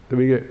 And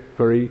we get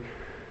very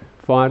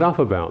fired up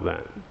about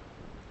that.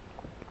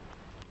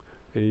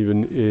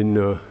 Even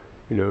in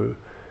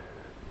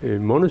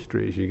in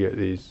monasteries, you get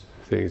these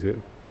things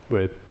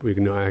where we're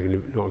not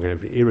going to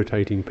have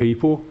irritating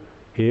people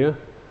here.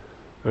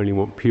 Only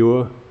want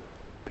pure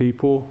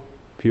people,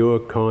 pure,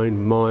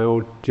 kind,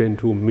 mild,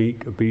 gentle,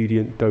 meek,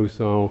 obedient,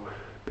 docile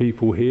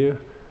people here,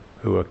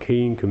 who are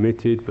keen,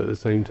 committed, but at the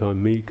same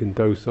time meek and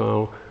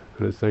docile,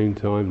 and at the same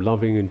time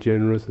loving and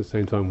generous, at the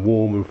same time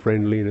warm and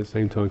friendly, and at the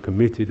same time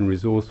committed and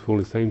resourceful,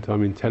 at the same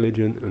time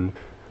intelligent, and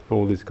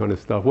all this kind of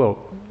stuff.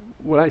 Well,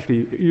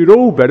 actually, you'd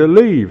all better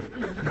leave.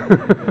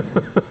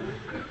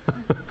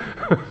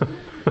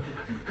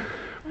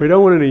 We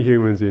don't want any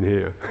humans in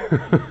here.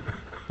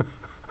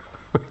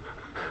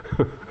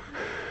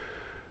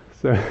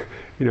 So,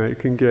 it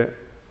can get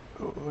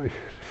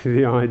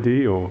the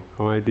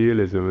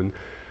idealism, and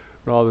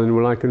rather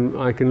than,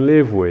 I can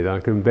live with,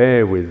 I can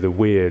bear with the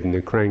weird and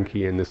the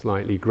cranky and the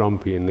slightly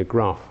grumpy and the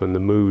gruff and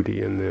the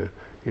moody and the,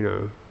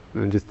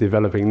 and just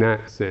developing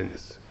that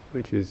sense,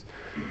 which is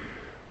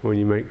when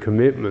you make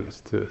commitments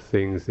to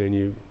things, then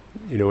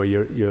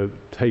you're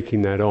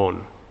taking that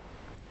on.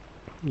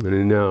 And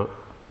in our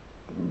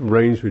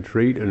range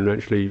retreat, and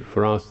actually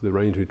for us the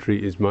range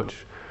retreat is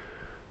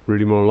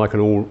really more like an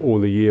all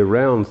the year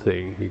round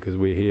thing, because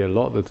we're here a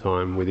lot of the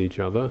time with each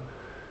other.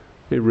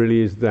 It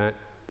really is that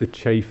the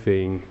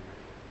chafing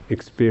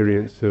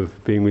experience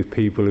of being with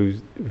people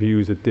whose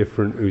views are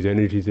different, whose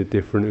energies are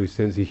different, whose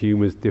sense of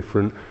humour is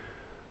different,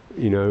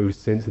 whose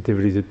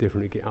sensitivities are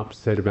different, who get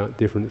upset about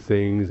different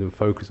things and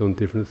focus on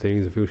different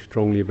things and feel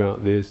strongly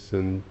about this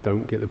and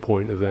don't get the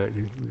point of that.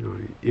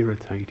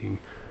 Irritating.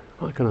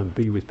 Why can't I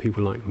be with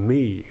people like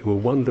me, who are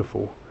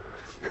wonderful,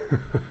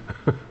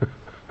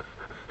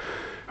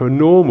 who are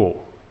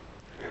normal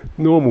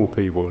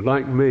people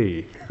like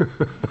me?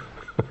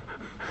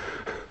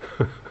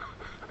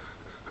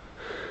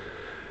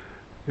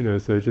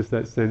 So just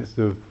that sense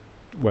of,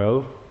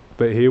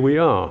 but here we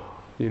are,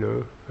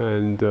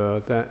 and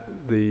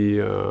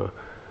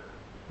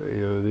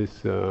this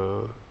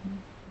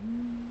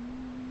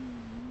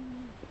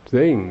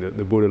thing that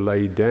the Buddha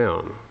laid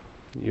down.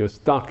 You're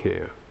stuck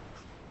here.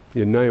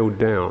 You're nailed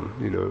down,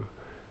 and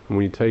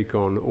when you take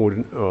on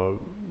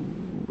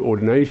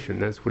ordination,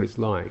 that's what it's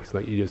like. It's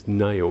like you're just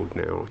nailed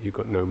now. You've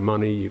got no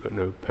money, you've got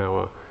no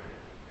power,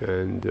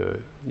 and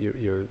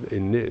you're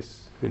in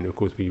this. And of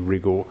course we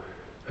wriggle,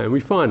 and we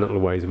find little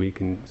ways we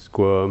can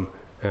squirm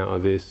out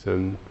of this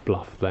and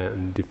bluff that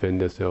and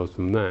defend ourselves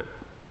from that.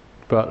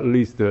 But at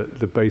least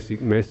the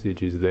basic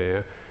message is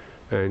there,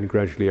 and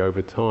gradually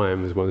over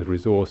time, as one's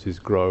resources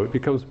grow, it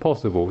becomes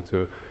possible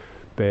to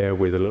bear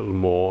with a little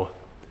more,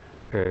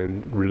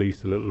 and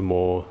release a little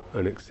more,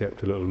 and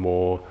accept a little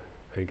more,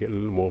 and get a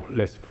little more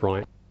less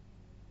fright.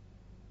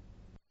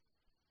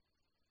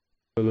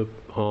 The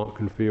heart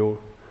can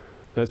feel,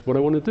 that's what I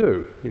want to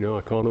do. You know,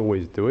 I can't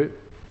always do it,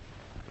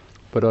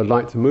 but I'd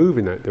like to move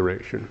in that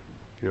direction.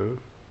 You know,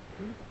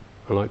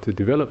 I like to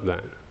develop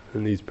that,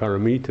 and these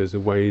paramitas are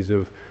ways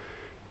of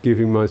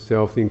giving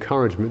myself the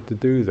encouragement to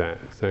do that,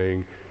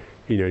 saying,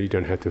 you know, you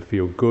don't have to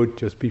feel good,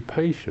 just be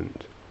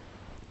patient.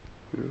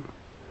 You know?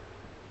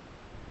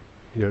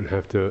 You don't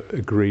have to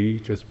agree,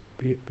 just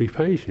be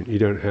patient. You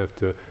don't have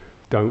to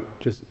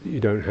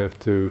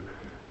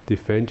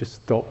defend, just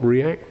stop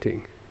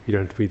reacting. You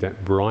don't have to be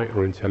that bright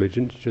or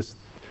intelligent, just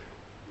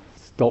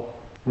stop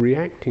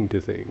reacting to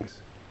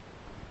things.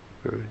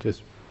 You know,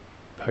 just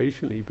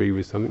patiently be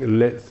with something and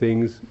let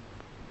things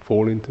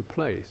fall into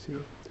place. You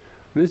know?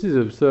 And this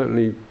is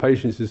certainly,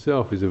 patience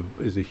itself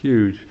is a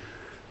huge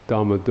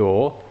Dharma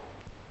door,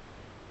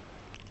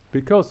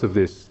 because of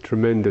this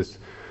tremendous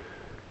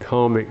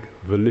karmic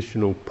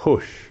volitional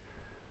push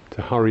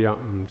to hurry up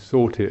and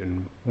sort it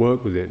and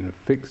work with it and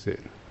fix it.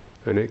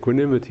 And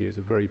equanimity is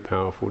a very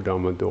powerful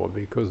Dharma door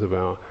because of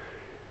our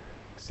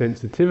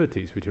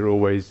sensitivities, which are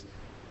always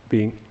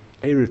being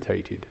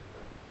irritated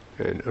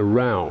and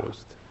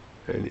aroused.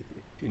 And,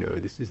 you know,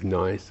 this is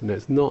nice and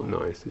that's not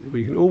nice.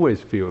 We can always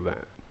feel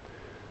that.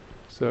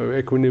 So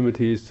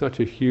equanimity is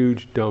such a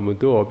huge Dharma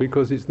door,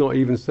 because it's not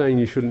even saying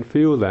you shouldn't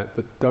feel that,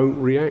 but don't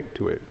react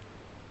to it.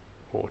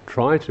 Or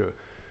try to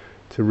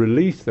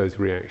release those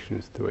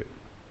reactions to it.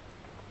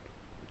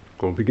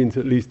 Or begin to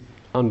at least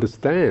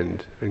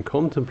understand and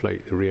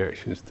contemplate the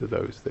reactions to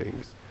those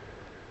things.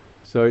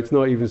 So it's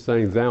not even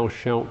saying thou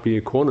shalt be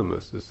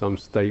equanimous as some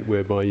state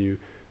whereby you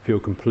feel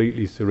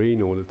completely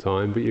serene all the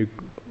time, but an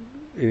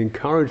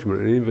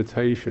encouragement, an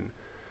invitation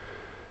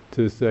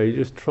to say,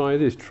 just try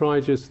this, try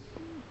just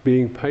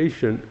being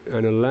patient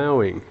and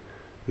allowing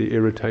the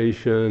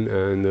irritation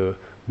and the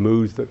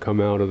moods that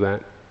come out of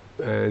that,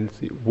 and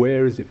see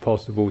where is it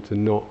possible to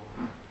not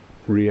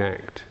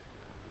react.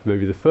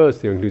 Maybe the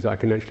first thing I can do is I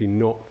can actually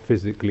not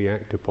physically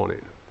act upon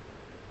it.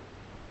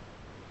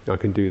 I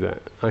can do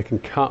that. I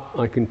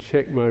can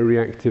check my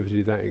reactivity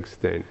to that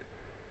extent.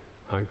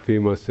 I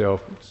feel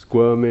myself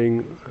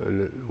squirming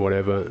and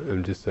whatever,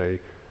 and just say,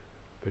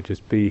 but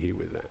just be here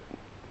with that.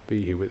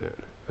 Be here with that.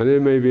 And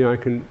then maybe I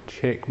can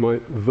check my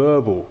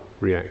verbal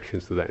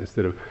reactions to that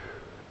instead of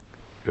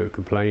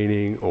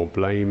complaining or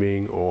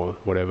blaming or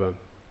whatever.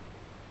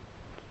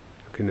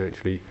 I can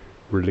actually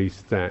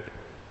release that.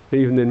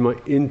 Even then, my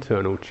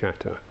internal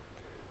chatter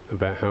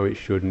about how it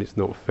should and it's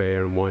not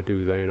fair and why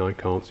do they and I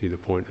can't see the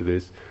point of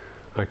this,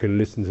 I can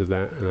listen to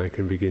that and I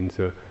can begin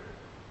to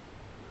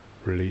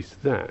release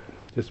that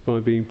just by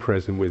being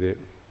present with it,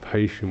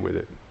 patient with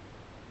it.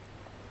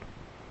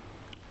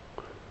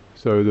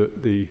 So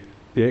that the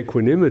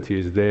equanimity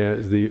is there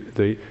as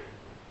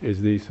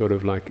the sort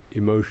of like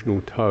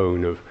emotional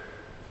tone of,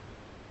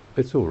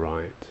 it's all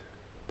right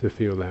to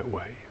feel that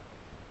way.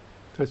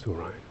 That's all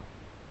right.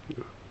 You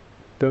know,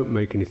 don't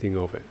make anything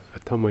of it.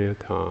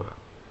 Atamayata.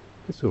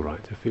 It's all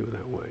right to feel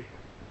that way.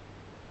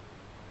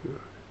 You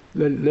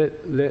know,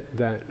 let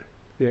that.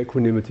 The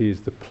equanimity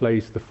is the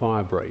place, the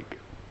fire break.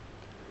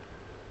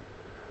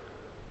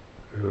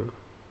 You know,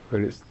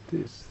 and it's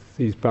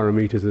these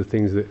paramitas are the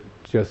things that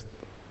just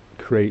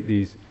create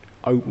these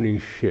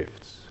opening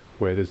shifts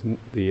where there's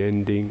the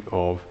ending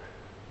of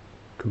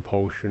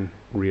compulsion,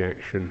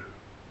 reaction,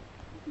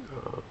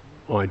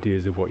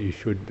 ideas of what you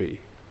should be,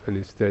 and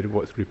instead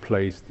what's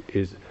replaced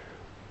is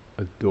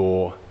a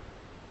door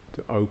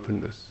to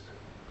openness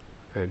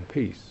and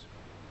peace.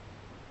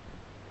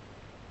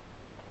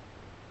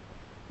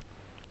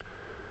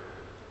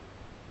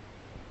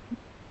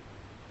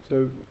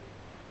 So,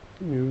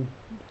 something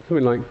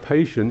like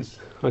patience,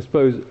 I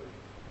suppose,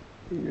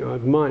 I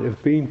might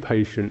have been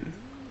patient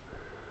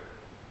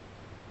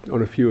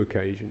on a few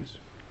occasions,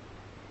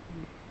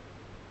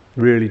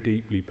 really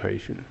deeply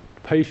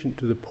patient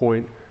to the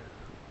point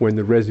when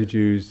the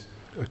residues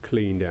are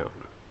cleaned out.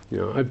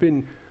 I've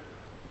been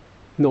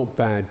not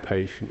bad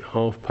patient,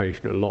 half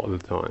patient a lot of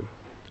the time,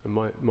 and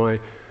my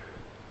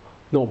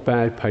not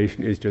bad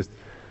patient is just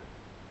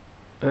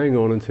hang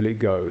on until it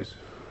goes.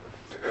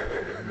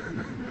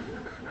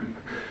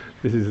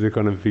 This is the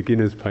kind of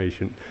beginner's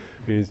patient,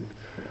 means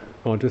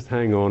I'll just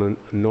hang on and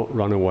not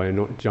run away and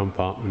not jump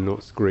up and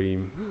not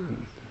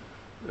scream,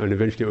 and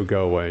eventually it will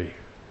go away.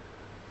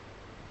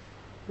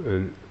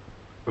 And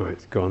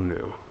it's gone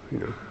now.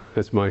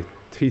 That's my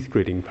teeth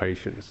gritting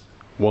patience,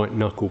 white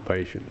knuckle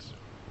patience.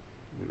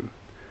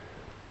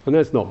 And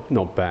that's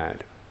not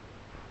bad,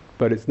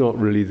 but it's not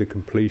really the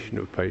completion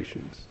of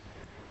patience.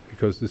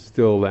 because there's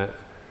still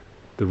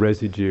the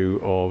residue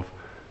of,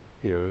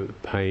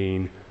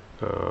 pain,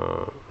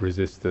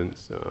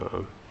 resistance,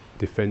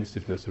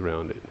 defensiveness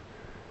around it.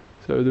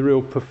 So the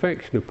real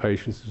perfection of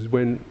patience is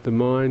when the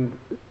mind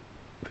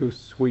feels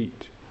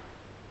sweet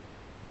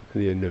at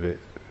the end of it,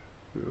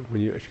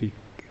 when you actually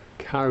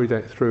carry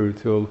that through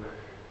till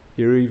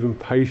you're even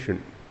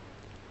patient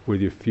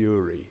with your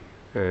fury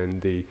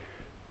and the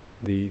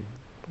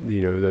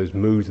those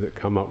moods that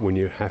come up when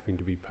you're having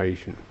to be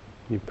patient.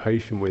 You're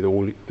patient with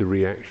all the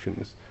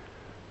reactions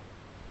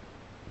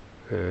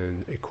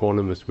and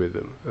equanimous with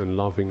them and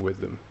loving with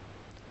them.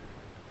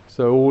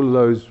 So all of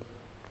those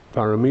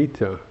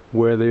paramita,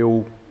 where they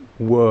all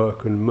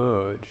work and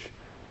merge,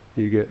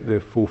 you get the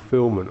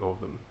fulfillment of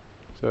them.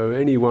 So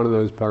any one of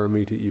those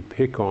paramita you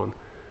pick on,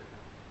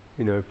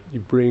 if you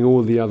bring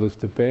all the others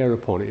to bear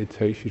upon it, it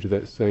takes you to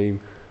that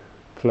same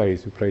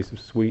place, a place of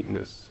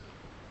sweetness.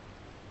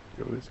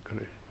 It's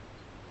kind of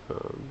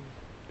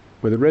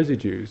where the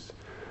residues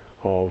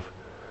of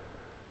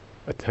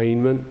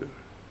attainment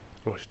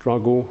or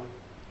struggle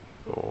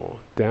or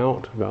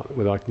doubt about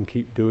whether I can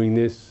keep doing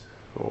this,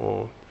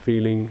 or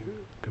feeling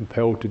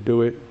compelled to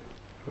do it,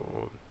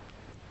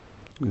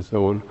 and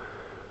so on,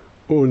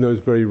 all those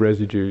very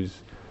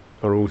residues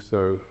are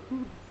also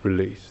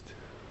released.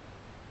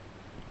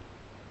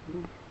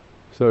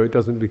 So it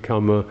doesn't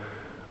become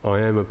I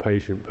am a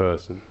patient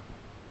person.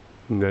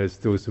 And there's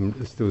still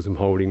some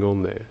holding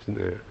on there, isn't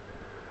there?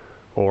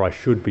 Or I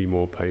should be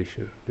more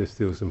patient. There's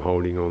still some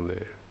holding on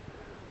there.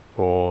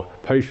 Or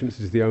patience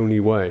is the only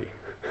way.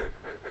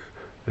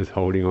 There's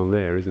holding on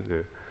there, isn't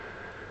there?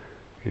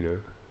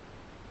 There's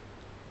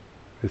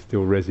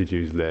still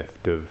residues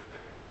left of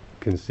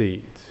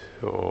conceit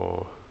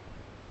or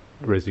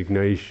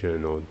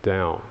resignation or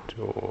doubt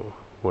or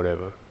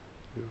whatever,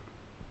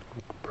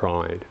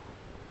 pride.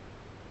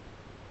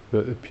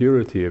 But the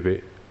purity of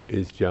it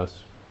is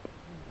just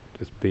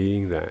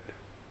being that,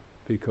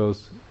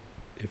 because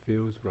it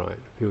feels right,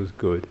 it feels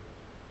good.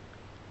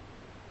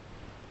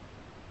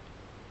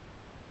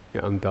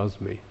 It undoes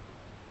me,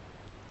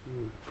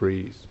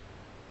 frees.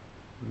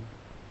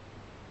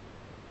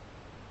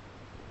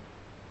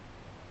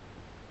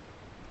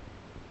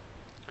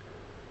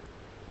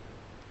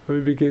 When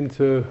we begin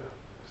to,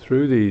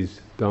 through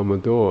these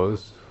Dhamma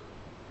doors,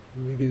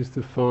 we begin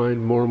to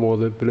find more and more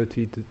the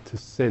ability to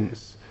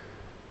sense,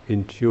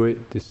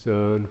 intuit,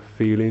 discern,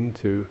 feel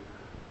into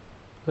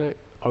that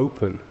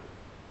open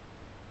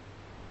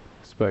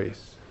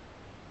space,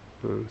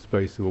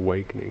 space of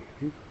awakening.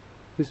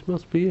 This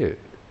must be it.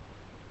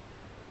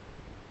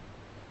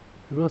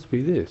 It must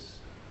be this.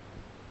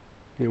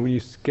 When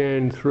you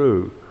scan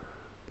through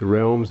the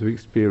realms of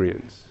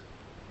experience,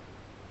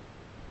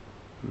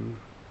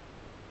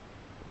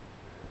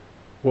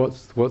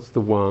 what's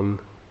the one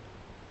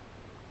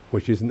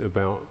which isn't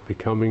about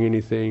becoming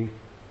anything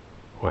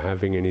or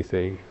having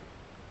anything?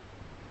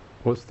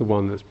 What's the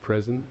one that's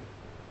present?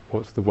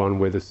 What's the one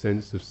where the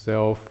sense of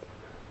self,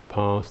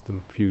 past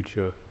and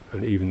future,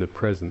 and even the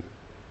present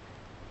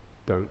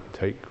don't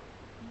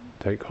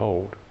take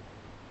hold?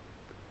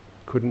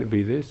 Couldn't it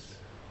be this?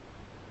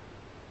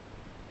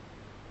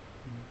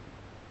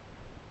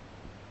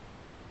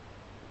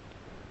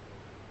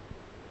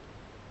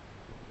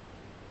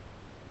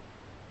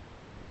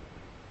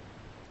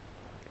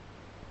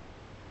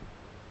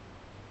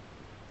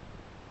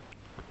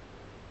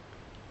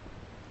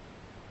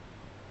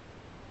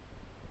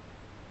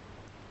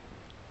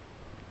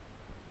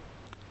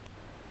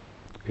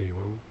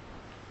 Anyone?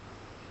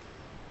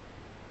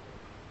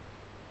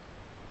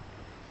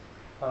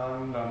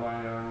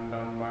 Dhammayang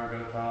Dhamma